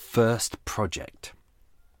Eddie's first project?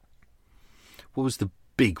 What was the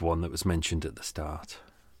big one that was mentioned at the start?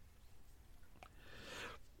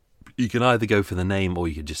 You can either go for the name or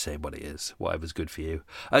you can just say what it is, whatever's good for you.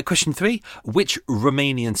 Question 3. Which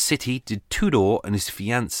Romanian city did Tudor and his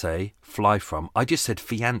fiancée fly from? I just said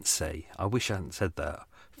fiancé. I wish I hadn't said that.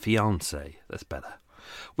 Fiancé. That's better.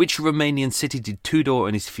 Which Romanian city did Tudor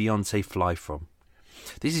and his fiancée fly from?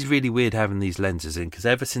 This is really weird having these lenses in, because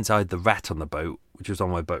ever since I had the rat on the boat, which was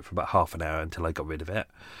on my boat for about half an hour until I got rid of it,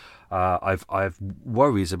 I've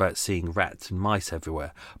worries about seeing rats and mice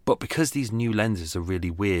everywhere. But because these new lenses are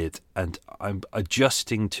really weird, and I'm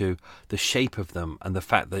adjusting to the shape of them and the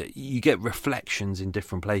fact that you get reflections in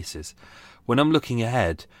different places, when I'm looking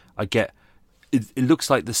ahead, it looks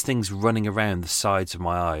like there's things running around the sides of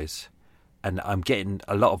my eyes, and I'm getting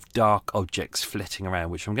a lot of dark objects flitting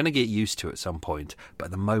around, which I'm going to get used to at some point. But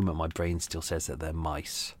at the moment, my brain still says that they're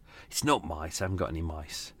mice. It's not mice. I haven't got any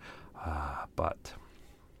mice. But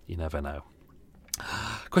you never know.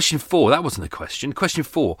 Question 4. That wasn't a question. Question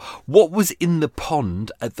 4. What was in the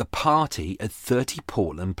pond at the party at 30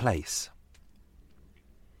 Portland Place?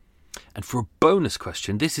 And for a bonus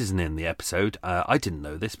question, this isn't in the episode. I didn't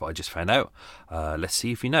know this, but I just found out. Let's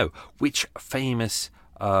see if you know. Which famous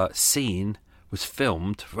scene was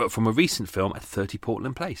filmed from a recent film at 30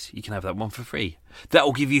 Portland Place? You can have that one for free. That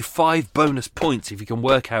will give you 5 bonus points if you can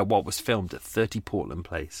work out what was filmed at 30 Portland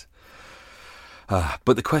Place.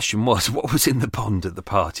 But the question was, what was in the pond at the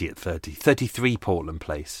party at 33 Portland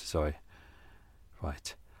Place? Sorry.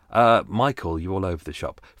 Right. Michael, you're all over the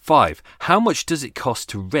shop. 5. How much does it cost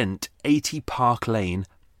to rent 80 Park Lane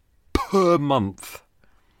per month?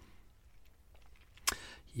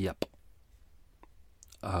 Yep.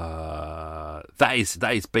 That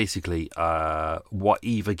is basically what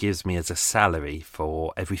Eva gives me as a salary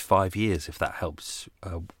for every 5 years, if that helps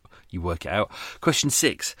you work it out. Question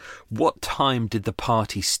 6. What time did the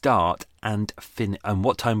party start and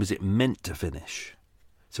what time was it meant to finish?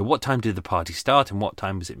 So what time did the party start and what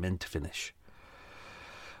time was it meant to finish?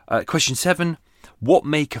 Question 7. What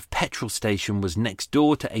make of petrol station was next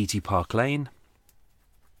door to 80 Park Lane?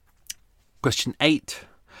 Question 8.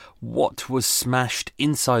 What was smashed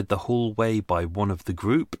inside the hallway by one of the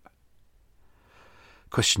group?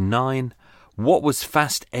 Question 9. What was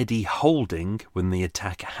Fast Eddie holding when the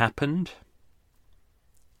attack happened?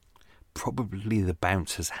 Probably the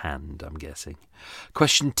bouncer's hand, I'm guessing.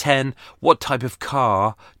 Question 10. What type of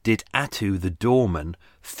car did Atu, the doorman,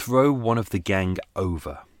 throw one of the gang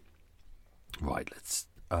over? Right, let's...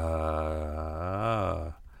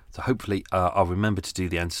 So hopefully I'll remember to do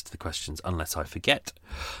the answers to the questions unless I forget.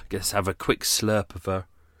 Let's have a quick slurp of a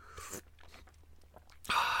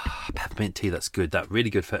peppermint tea. That's good. That really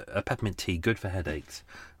good for peppermint tea. Good for headaches.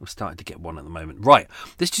 I'm starting to get one at the moment. Right,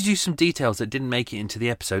 let's just do some details that didn't make it into the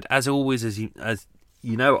episode. As always, as you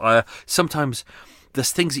know, sometimes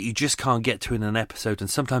there's things that you just can't get to in an episode, and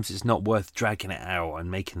sometimes it's not worth dragging it out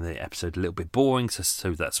and making the episode a little bit boring.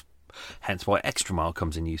 So that's hence why Extra Mile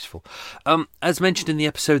comes in useful. As mentioned in the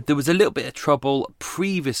episode, there was a little bit of trouble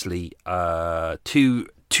previously to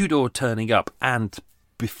Tudor turning up and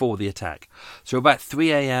before the attack. So about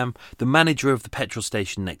 3 a.m, the manager of the petrol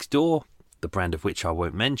station next door, the brand of which I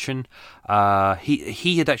won't mention,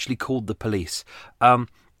 he had actually called the police.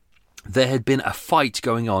 There had been a fight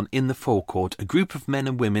going on in the forecourt. A group of men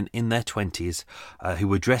and women in their 20s who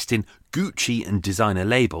were dressed in Gucci and designer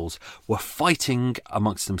labels were fighting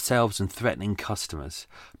amongst themselves and threatening customers.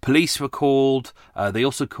 Police were called. They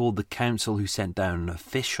also called the council, who sent down an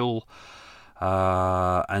official.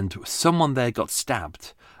 And someone there got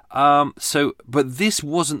stabbed. But this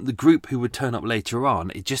wasn't the group who would turn up later on.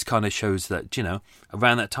 It just kind of shows that,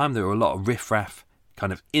 around that time there were a lot of riffraff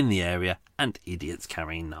kind of in the area and idiots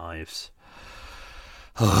carrying knives.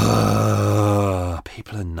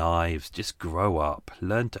 People and knives. Just grow up.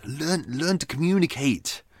 Learn to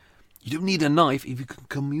communicate. You don't need a knife if you can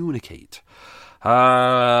communicate.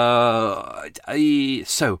 So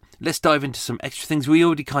let's dive into some extra things we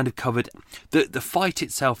already kind of covered. The fight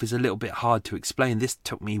itself is a little bit hard to explain. This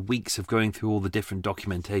took me weeks of going through all the different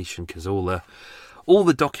documentation, because all the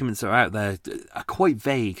documents that are out there are quite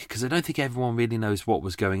vague, because I don't think everyone really knows what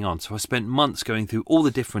was going on. So I spent months going through all the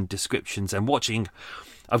different descriptions and watching.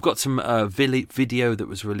 I've got some video that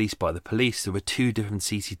was released by the police. There were 2 different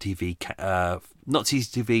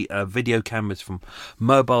video cameras from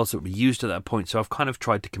mobiles that were used at that point. So I've kind of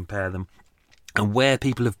tried to compare them. And where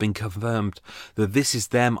people have been confirmed that this is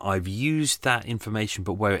them, I've used that information,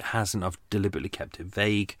 but where it hasn't, I've deliberately kept it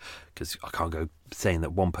vague, because I can't go saying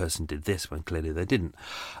that one person did this when clearly they didn't.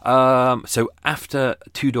 So after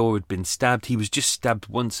Tudor had been stabbed, he was just stabbed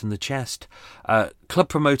once in the chest. Club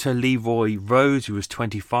promoter Leroy Rose, who was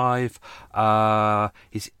 25,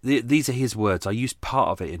 these are his words. I used part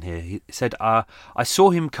of it in here. He said, I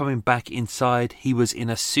saw him coming back inside. He was in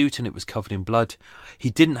a suit and it was covered in blood. He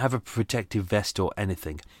didn't have a protective vest or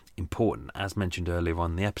anything. Important, as mentioned earlier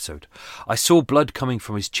on in the episode. I saw blood coming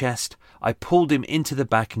from his chest. I pulled him into the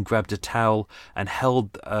back and grabbed a towel and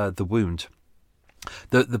held the wound.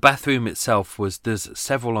 The bathroom itself there's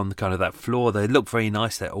several on the kind of that floor. They look very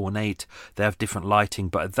nice. They're ornate. They have different lighting.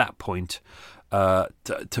 But at that point,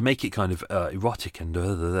 to make it kind of erotic, and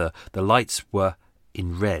the lights were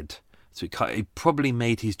in red. So it probably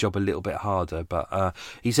made his job a little bit harder. But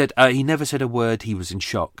he said he never said a word. He was in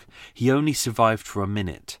shock. He only survived for a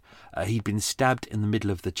minute. He'd been stabbed in the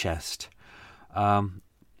middle of the chest.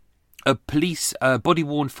 Police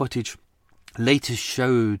body-worn footage later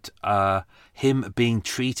showed him being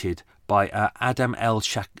treated by Adam L.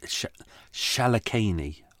 Shalakani.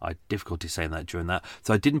 I had difficulty saying that during that,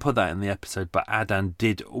 so I didn't put that in the episode. But Adam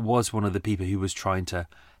was one of the people who was trying to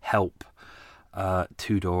help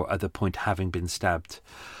Tudor at the point having been stabbed.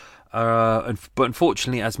 But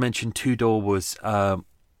unfortunately, as mentioned, Tudor was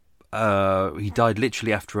he died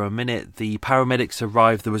literally after a minute. The paramedics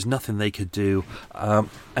arrived. There was nothing they could do,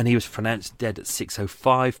 and he was pronounced dead at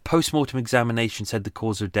 6:05. Post-mortem examination said the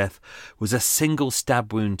cause of death was a single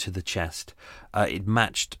stab wound to the chest. It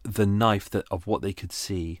matched the knife of what they could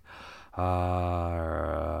see. What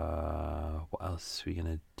else are we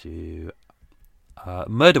going to do?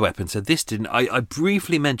 Murder weapon. So this didn't... I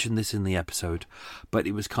briefly mentioned this in the episode, but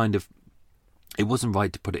it was kind of... It wasn't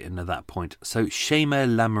right to put it in at that point. So Shema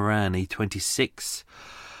Lamirani, 26.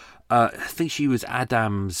 I think she was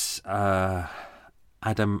Adam L.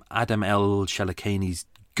 Shalakani's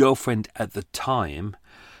girlfriend at the time.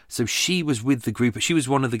 So she was with the group. She was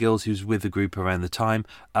one of the girls who was with the group around the time.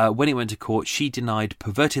 When it went to court, she denied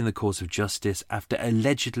perverting the course of justice after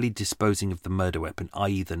allegedly disposing of the murder weapon,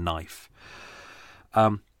 i.e. the knife.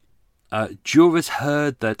 Jurors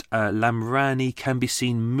heard that Lamirani can be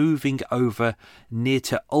seen moving over near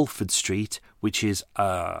to Alford Street, which is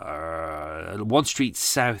one street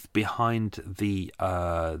south behind the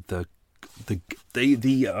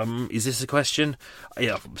is this a question?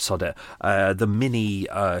 Yeah, sod it. The mini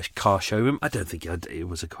car showroom. I don't think it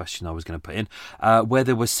was a question I was going to put in. Where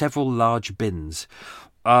there were several large bins.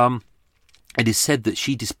 It is said that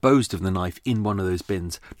she disposed of the knife in one of those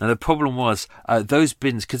bins. Now, the problem was those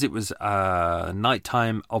bins, because it was night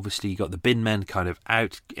time, obviously you got the bin men kind of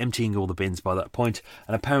out, emptying all the bins by that point,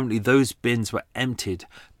 and apparently those bins were emptied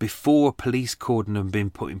before a police cordon had been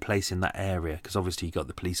put in place in that area, because obviously you got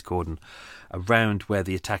the police cordon around where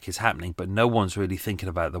the attack is happening, but no one's really thinking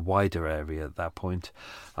about the wider area at that point.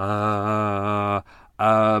 But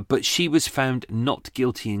she was found not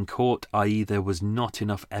guilty in court, i.e. there was not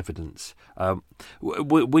enough evidence.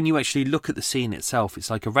 When you actually look at the scene itself, it's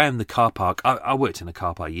like around the car park. I worked in a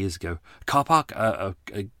car park years ago. A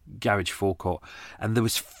garage forecourt, and there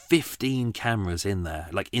was 15 cameras in there,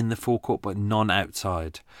 like in the forecourt, but none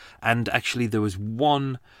outside. And actually there was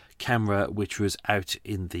one camera which was out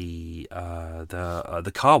in the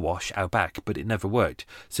car wash out back, but it never worked.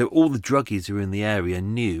 So all the druggies who were in the area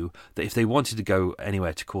knew that if they wanted to go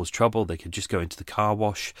anywhere to cause trouble, they could just go into the car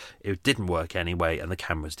wash. It didn't work anyway, and the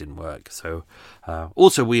cameras didn't work. So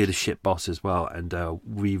also we had a shit boss as well, and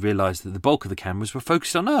we realised that the bulk of the cameras were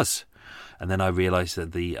focused on us. And then I realised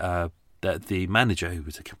that the manager, who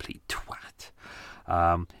was a complete twat,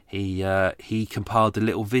 he compiled a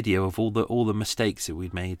little video of all the mistakes that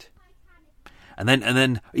we'd made, and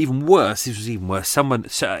then even worse. This was even worse.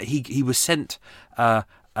 He was sent a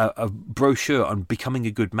brochure on becoming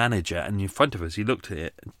a good manager, and in front of us, he looked at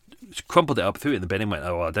it, crumpled it up, threw it in the bin, and went,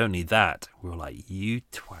 "Oh, I don't need that." We were like, "You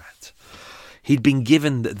twat." He'd been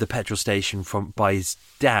given the petrol station by his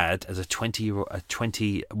dad as a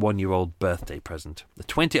 21-year-old birthday present. A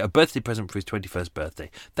birthday present for his 21st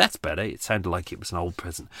birthday. That's better. It sounded like it was an old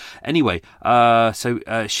present. Anyway, so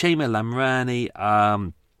Shema Lamirani,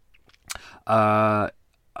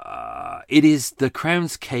 it is the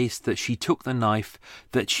Crown's case that she took the knife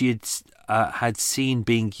that she had seen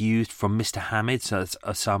being used from Mr. Hamid, so that's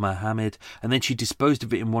Osama Hamid, and then she disposed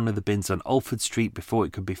of it in one of the bins on Alford Street before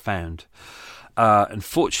it could be found.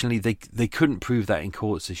 Unfortunately, they couldn't prove that in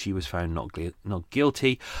court, so she was found not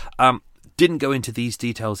guilty. Didn't go into these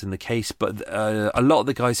details in the case, but a lot of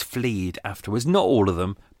the guys fled afterwards. Not all of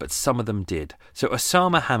them, but some of them did. So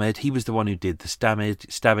Osama Hamid, he was the one who did the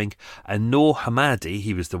stabbing, and Noor Hamadi,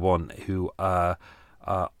 he was the one who...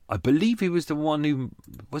 I believe he was the one who...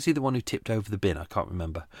 Was he the one who tipped over the bin? I can't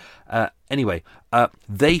remember. Anyway,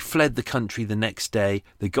 they fled the country the next day.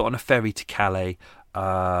 They got on a ferry to Calais.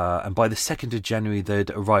 And by the 2nd of January,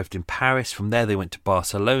 they'd arrived in Paris. From there, they went to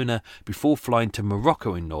Barcelona before flying to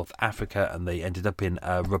Morocco in North Africa. And they ended up in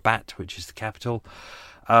Rabat, which is the capital.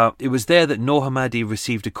 It was there that Noor Hamadi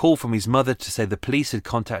received a call from his mother to say the police had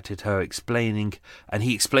contacted her and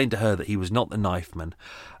he explained to her that he was not the knife man.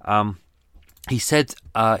 He said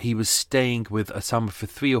he was staying with Osama for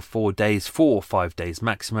 3 or 4 days, 4 or 5 days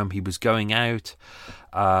maximum. He was going out.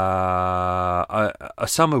 Osama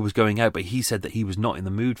was going out, but he said that he was not in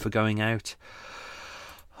the mood for going out.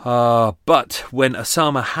 But when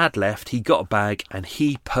Osama had left, he got a bag and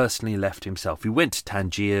he personally left himself. He went to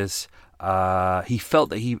Tangiers. He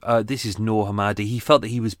felt that this is Noor Hamadi, he felt that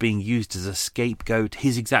he was being used as a scapegoat.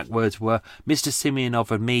 His exact words were, Mr.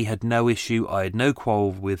 Simeonov and me had no issue, I had no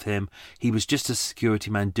quarrel with him, he was just a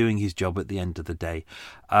security man doing his job at the end of the day.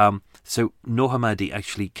 So Noor Hamadi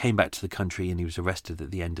actually came back to the country and he was arrested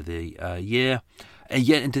at the end of the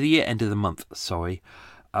end of the month, sorry.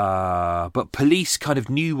 But police kind of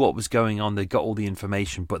knew what was going on, they got all the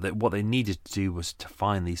information, but what they needed to do was to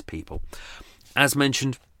find these people. As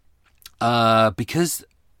mentioned, because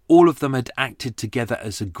all of them had acted together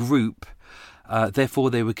as a group,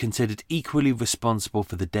 therefore they were considered equally responsible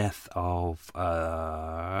for the death of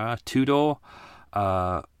Tudor.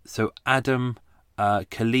 So Adam,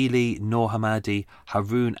 Khalili, Noor Hamadi,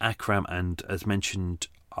 Haroon Akram, and as mentioned,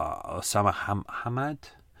 Osama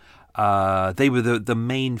Hamad. They were the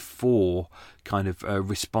main four kind of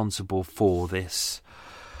responsible for this.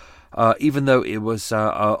 Even though it was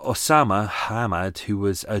Osama Hamad who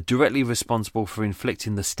was directly responsible for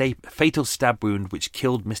inflicting the fatal stab wound which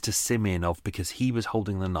killed Mr. Simeonov because he was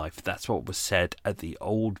holding the knife. That's what was said at the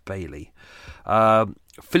Old Bailey.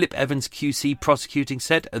 Philip Evans QC prosecuting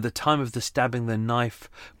said, at the time of the stabbing, the knife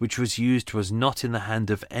which was used was not in the hand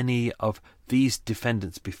of any of these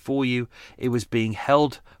defendants before you. It was being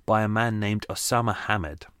held by a man named Osama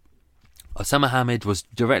Hamad. Osama Hamad was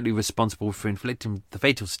directly responsible for inflicting the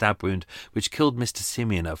fatal stab wound which killed Mr.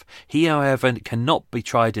 Simeonov. He, however, cannot be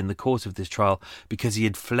tried in the course of this trial because he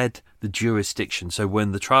had fled the jurisdiction. So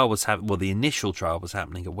when the trial was the initial trial was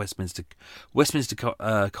happening at Westminster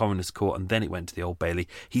Coroner's Court, and then it went to the Old Bailey,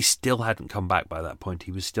 he still hadn't come back by that point.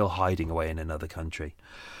 He was still hiding away in another country.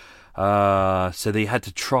 So they had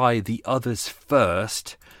to try the others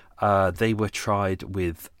first. They were tried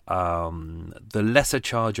with the lesser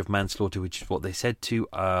charge of manslaughter, which is what they said to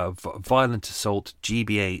violent assault,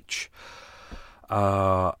 GBH,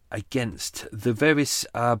 against the various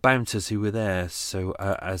bouncers who were there. So,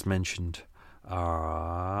 as mentioned.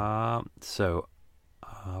 What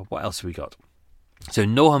else have we got? So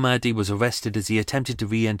Noor Hamadi was arrested as he attempted to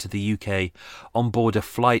re-enter the UK on board a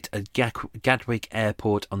flight at Gatwick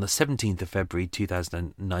Airport on the 17th of February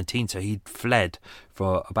 2019. So he'd fled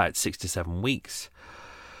for about 6 to 7 weeks.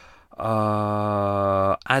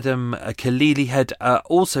 Adam Khalili had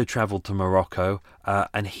also travelled to Morocco,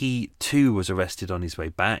 and he too was arrested on his way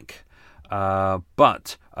back.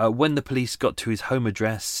 But when the police got to his home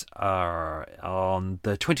address on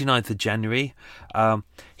the 29th of January,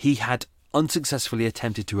 he had unsuccessfully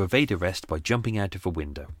attempted to evade arrest by jumping out of a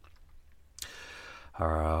window.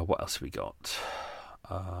 What else have we got?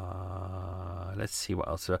 Let's see what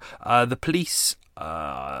else. The police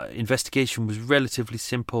investigation was relatively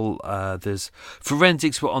simple.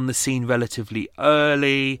 Forensics were on the scene relatively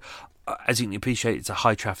early. As you can appreciate, it's a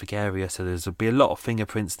high traffic area, so there'll be a lot of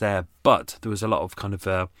fingerprints there, but there was a lot of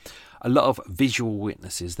a lot of visual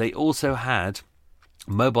witnesses. They also had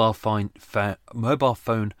mobile phone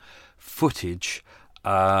footage.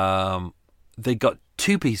 They got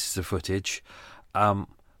 2 pieces of footage,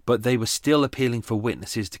 but they were still appealing for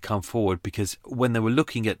witnesses to come forward, because when they were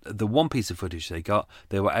looking at the one piece of footage they got,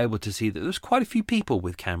 they were able to see that there was quite a few people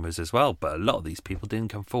with cameras as well, but a lot of these people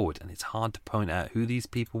didn't come forward, and it's hard to point out who these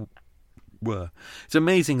people were. It's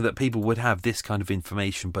amazing that people would have this kind of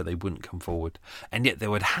information, but they wouldn't come forward, and yet they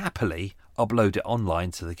would happily upload it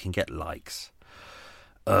online so they can get likes.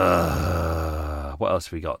 What else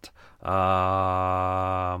have we got?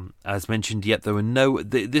 As mentioned, yet there were no.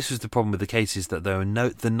 This was the problem with the case, is that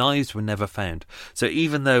the knives were never found. So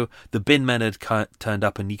even though the bin men had turned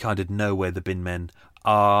up, and you kind of know where the bin men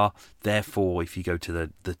are, therefore, if you go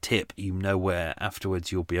to the tip, you know where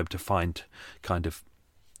afterwards you'll be able to find kind of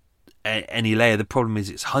any layer. The problem is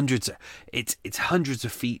it's hundreds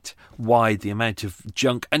of feet wide, the amount of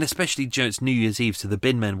junk, and especially it's New Year's Eve, so the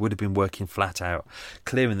bin men would have been working flat out,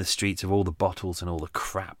 clearing the streets of all the bottles and all the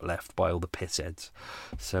crap left by all the pissheads.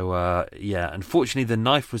 So unfortunately the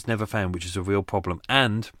knife was never found, which is a real problem.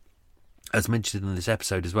 And as mentioned in this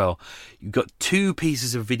episode as well, you've got 2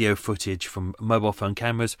 pieces of video footage from mobile phone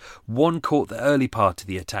cameras. One caught the early part of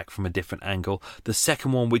the attack from a different angle. The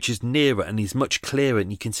second one, which is nearer and is much clearer,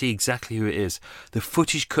 and you can see exactly who it is. The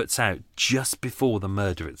footage cuts out just before the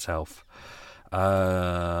murder itself.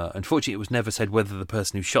 Unfortunately, it was never said whether the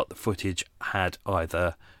person who shot the footage had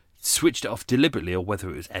either switched it off deliberately or whether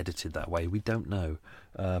it was edited that way. We don't know.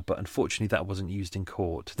 But unfortunately, that wasn't used in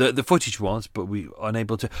court. The footage was, but we were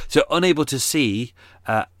unable to see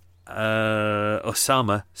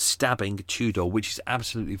Osama stabbing Tudor, which is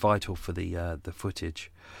absolutely vital for the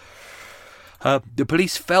footage. The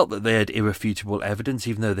police felt that they had irrefutable evidence,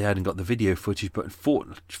 even though they hadn't got the video footage. But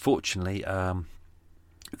fortunately,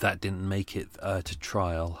 that didn't make it to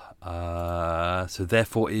trial. So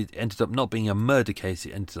therefore, it ended up not being a murder case.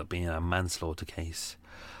 It ended up being a manslaughter case.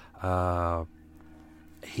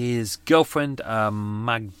 His girlfriend,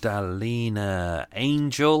 Magdalena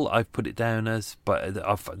Angel, I've put it down as, but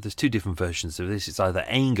there's two different versions of this. It's either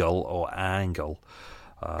Angel or Angle,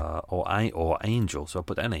 or Angel. So I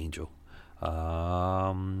put down Angel.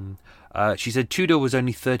 She said Tudor was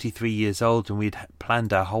only 33 years old and we'd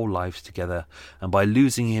planned our whole lives together, and by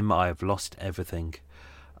losing him I have lost everything.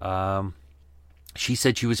 She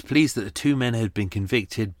said she was pleased that the two men had been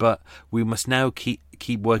convicted, but we must now keep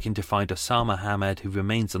working to find Osama Hamad, who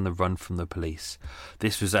remains on the run from the police.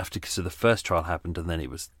 This was after the first trial happened, and then it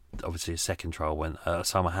was obviously a second trial when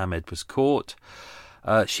Osama Hamad was caught.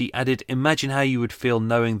 She added, imagine how you would feel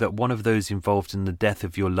knowing that one of those involved in the death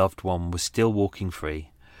of your loved one was still walking free.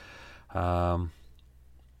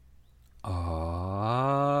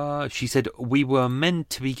 She said, we were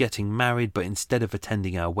meant to be getting married, but instead of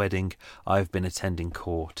attending our wedding, I've been attending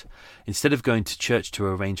court. Instead of going to church to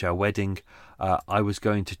arrange our wedding, I was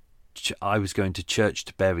going to church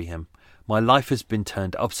to bury him. My life has been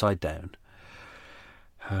turned upside down.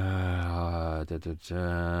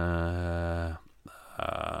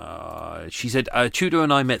 She said, Tudor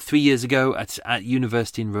and I met 3 years ago at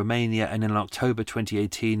university in Romania, and in October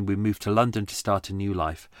 2018 we moved to London to start a new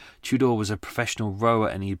life. Tudor was a professional rower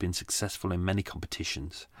and he had been successful in many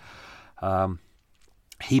competitions.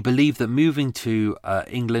 He believed that moving to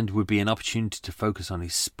England would be an opportunity to focus on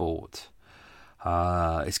his sport.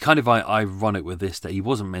 It's kind of ironic with this that he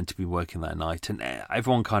wasn't meant to be working that night, and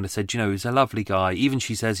everyone kind of said, he's a lovely guy. Even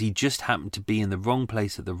she says he just happened to be in the wrong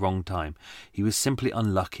place at the wrong time. He was simply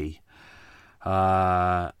unlucky.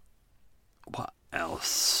 What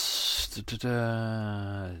else?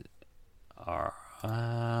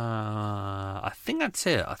 I think that's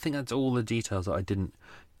it. I think that's all the details that I didn't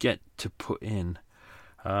get to put in.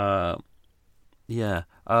 As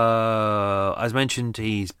mentioned,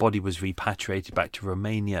 his body was repatriated back to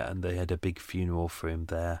Romania and they had a big funeral for him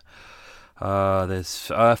there.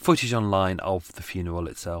 There's footage online of the funeral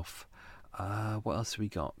itself. What else have we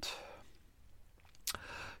got?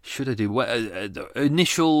 Should I do?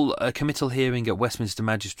 Initial committal hearing at Westminster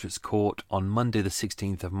Magistrates Court on Monday the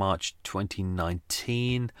 16th of March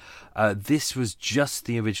 2019. This was just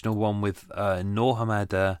the original one with Noor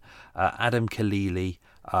Hamada, Adam Khalili,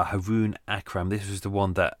 Haroon Akram. This was the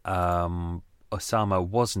one that Osama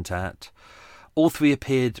wasn't at. All three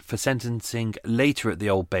appeared for sentencing later at the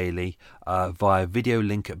Old Bailey via video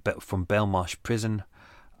link from Belmarsh Prison.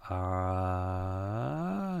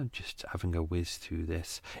 Just having a whiz through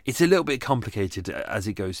this. It's a little bit complicated as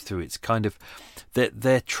it goes through. It's kind of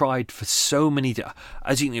they're tried for so many.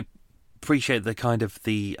 As you can appreciate, the kind of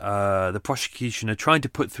the prosecution are trying to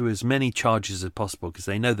put through as many charges as possible because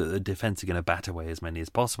they know that the defence are going to bat away as many as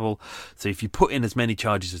possible. So if you put in as many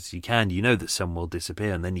charges as you can, you know that some will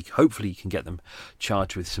disappear, and then hopefully you can get them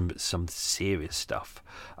charged with some serious stuff,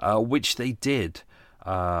 which they did.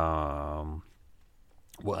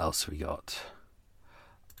 What else have we got?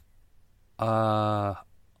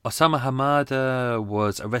 Osama Hamada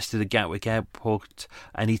was arrested at Gatwick Airport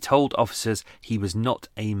and he told officers he was not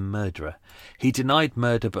a murderer. He denied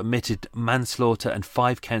murder but admitted manslaughter and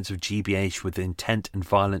 5 counts of GBH with intent and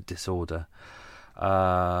violent disorder.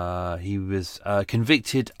 He was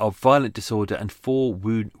convicted of violent disorder and 4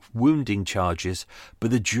 wounding charges,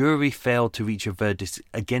 but the jury failed to reach a verdict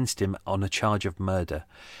against him on a charge of murder.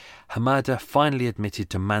 Hamada finally admitted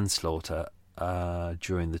to manslaughter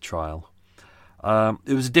during the trial.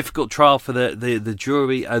 It was a difficult trial for the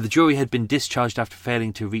jury. The jury had been discharged after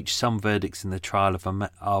failing to reach some verdicts in the trial of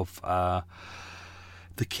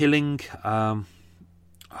the killing. What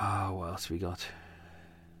else we got?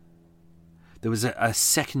 There was a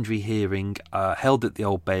secondary hearing held at the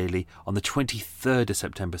Old Bailey on the 23rd of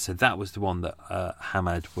September. So that was the one that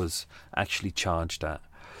Hamad was actually charged at.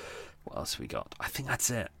 What else we got? I think that's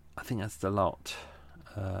it. I think that's the lot.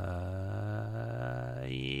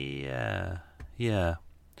 Yeah.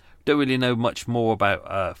 Don't really know much more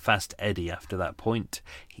about Fast Eddie after that point.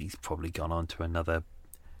 He's probably gone on to another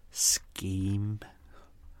scheme.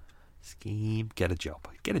 Get a job,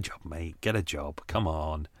 mate. Get a job. Come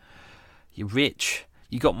on. You're rich.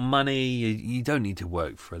 You got money. You don't need to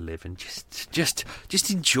work for a living.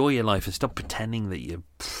 Just enjoy your life and stop pretending that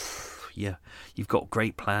you've got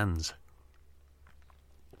great plans.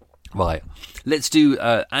 Right, let's do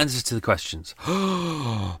answers to the questions.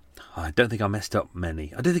 I don't think I messed up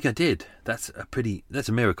many. I don't think I did. That's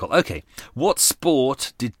a miracle. Okay, what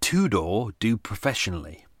sport did Tudor do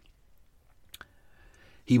professionally?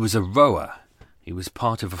 He was a rower. He was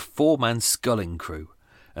part of a 4-man sculling crew.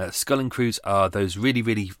 Sculling crews are those really,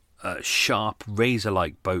 really sharp,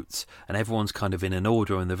 razor-like boats, and everyone's kind of in an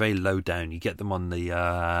order and they're very low down. You get them on the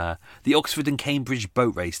Oxford and Cambridge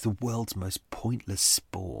boat race, the world's most pointless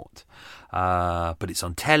sport. But it's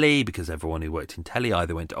on telly because everyone who worked in telly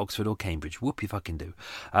either went to Oxford or Cambridge. Whoop, you fucking do.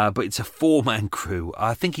 But it's a 4-man crew.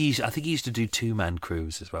 I think he used to do 2-man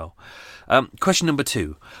crews as well. Question number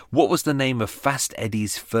 2. What was the name of Fast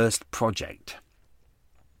Eddie's first project?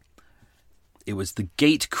 It was the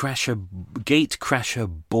Gate Crasher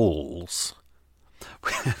Balls,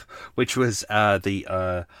 which was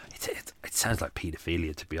it sounds like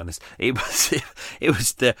paedophilia, to be honest. It was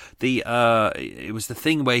the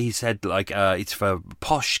thing where he said like it's for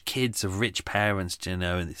posh kids of rich parents, and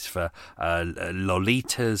it's for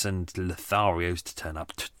Lolitas and Lotharios to turn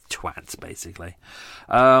up. Twats, basically.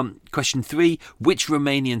 Question 3. Which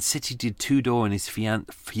Romanian city did Tudor and his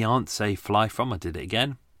fiancée fly from? I did it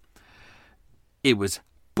again. It was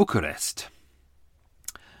Bucharest.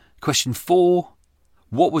 Question 4.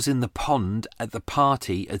 What was in the pond at the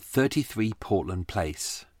party at 33 Portland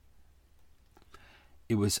Place?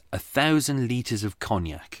 It was 1,000 litres of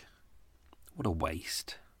cognac. What a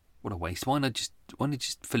waste. What a waste. Why not just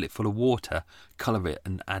fill it full of water, colour it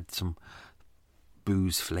and add some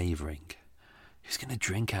booze flavouring? Who's going to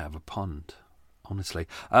drink out of a pond? Honestly.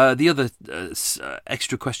 The other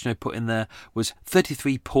extra question I put in there was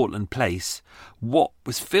 33 Portland Place. What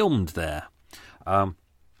was filmed there? And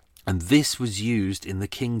this was used in the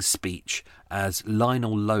King's speech as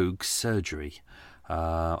Lionel Logue's surgery.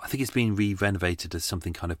 I think it's being re-renovated as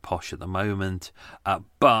something kind of posh at the moment.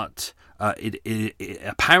 But it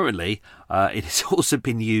apparently it has also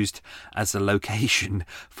been used as a location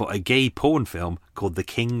for a gay porn film called The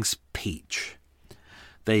King's Peach.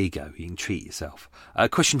 There you go, you can treat yourself.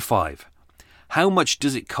 Question 5. How much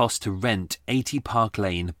does it cost to rent 80 Park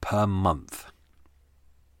Lane per month?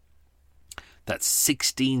 That's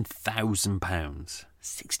 £16,000.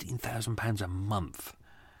 £16,000 a month.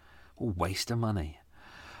 What a waste of money.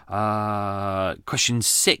 Question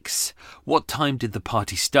 6. What time did the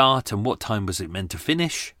party start and what time was it meant to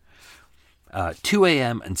finish? 2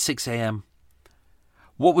 a.m. and 6 a.m.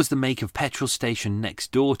 What was the make of petrol station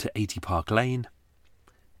next door to 80 Park Lane?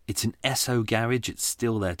 It's an Esso garage. It's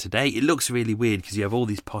still there today. It looks really weird because you have all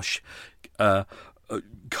these posh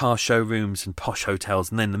car showrooms and posh hotels,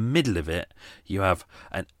 and then in the middle of it you have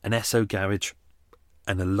an Esso garage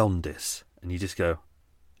and a Londis, and you just go,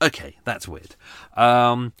 okay, that's weird.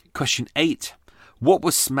 Question 8. What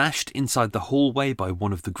was smashed inside the hallway by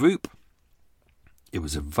one of the group? It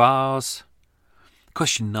was a vase.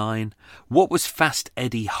 Question 9. What was Fast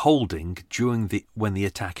Eddie holding when the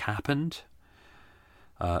attack happened?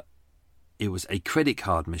 It was a credit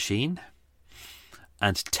card machine.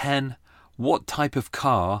 And 10. What type of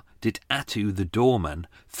car did Atu the doorman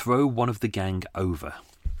throw one of the gang over?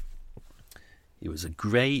 It was a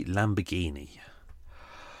grey Lamborghini.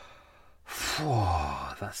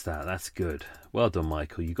 That's that. That's good. Well done,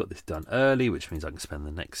 Michael. You got this done early, which means I can spend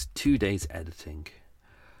the next 2 days editing.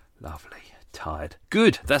 Lovely. Tired.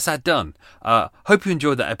 Good. That's that done. Hope you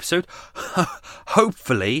enjoyed that episode.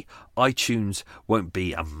 Hopefully, iTunes won't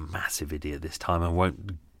be a massive idiot this time and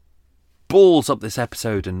won't balls up this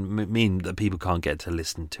episode and mean that people can't get to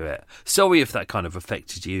listen to it. Sorry if that kind of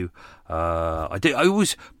affected you. I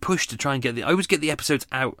always push to try and I always get the episodes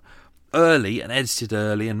out early and edited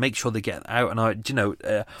early and make sure they get out, and I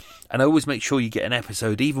always make sure you get an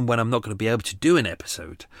episode even when I'm not going to be able to do an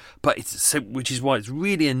episode. But which is why it's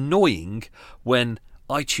really annoying when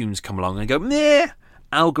iTunes come along and go, meh,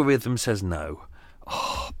 algorithm says no.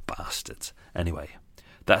 Oh, bastards. Anyway,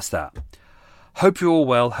 that's that. Hope you're all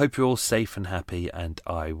well, hope you're all safe and happy, and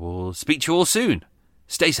I will speak to you all soon.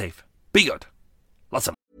 Stay safe. Be good. Lots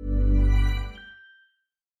of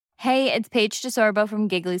Hey, it's Paige DeSorbo from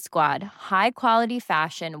Giggly Squad. High quality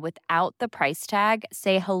fashion without the price tag.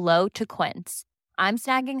 Say hello to Quince. I'm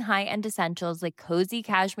snagging high-end essentials like cozy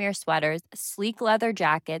cashmere sweaters, sleek leather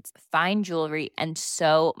jackets, fine jewelry, and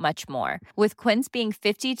so much more. With Quince being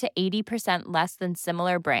 50 to 80% less than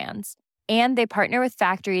similar brands. And they partner with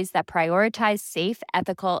factories that prioritize safe,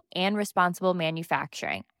 ethical, and responsible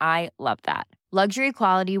manufacturing. I love that. Luxury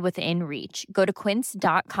quality within reach. Go to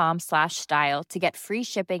quince.com/style to get free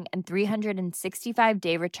shipping and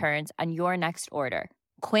 365-day returns on your next order.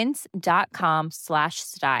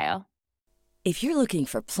 Quince.com/style. If you're looking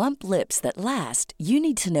for plump lips that last, you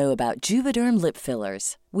need to know about Juvederm lip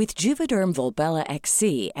fillers. With Juvederm Volbella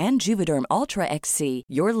XC and Juvederm Ultra XC,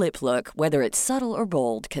 your lip look, whether it's subtle or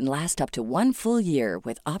bold, can last up to 1 full year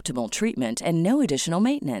with optimal treatment and no additional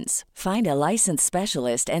maintenance. Find a licensed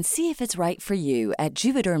specialist and see if it's right for you at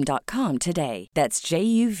Juvederm.com today. That's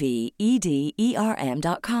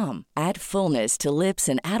JUVEDERM.com. Add fullness to lips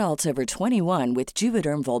in adults over 21 with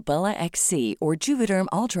Juvederm Volbella XC or Juvederm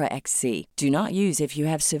Ultra XC. Do not use if you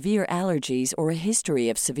have severe allergies or a history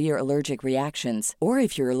of severe allergic reactions, or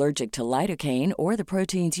if you're allergic to lidocaine or the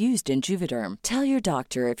proteins used in Juvederm. Tell your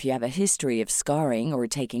doctor if you have a history of scarring or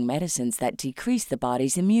taking medicines that decrease the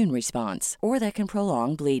body's immune response or that can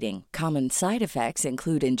prolong bleeding. Common side effects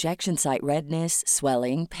include injection site redness,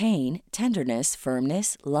 swelling, pain, tenderness,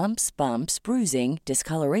 firmness, lumps, bumps, bruising,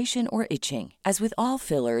 discoloration, or itching. As with all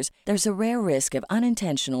fillers, there's a rare risk of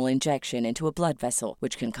unintentional injection into a blood vessel,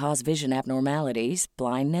 which can cause vision abnormalities,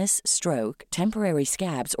 blindness, stroke, temporary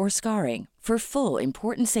scabs, or scarring. For full,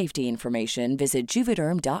 important safety information, visit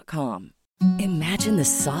Juvederm.com. Imagine the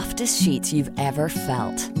softest sheets you've ever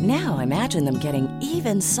felt. Now imagine them getting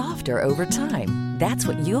even softer over time. That's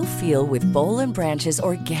what you'll feel with Boll & Branch's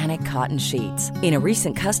organic cotton sheets. In a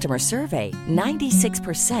recent customer survey,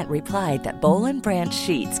 96% replied that Boll & Branch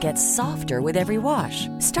sheets get softer with every wash.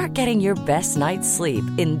 Start getting your best night's sleep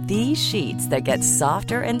in these sheets that get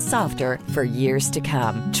softer and softer for years to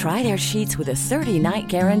come. Try their sheets with a 30-night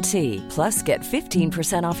guarantee. Plus, get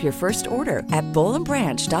 15% off your first order at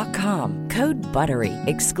BollandBranch.com. Code BUTTERY.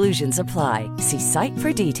 Exclusions apply. See site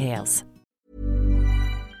for details.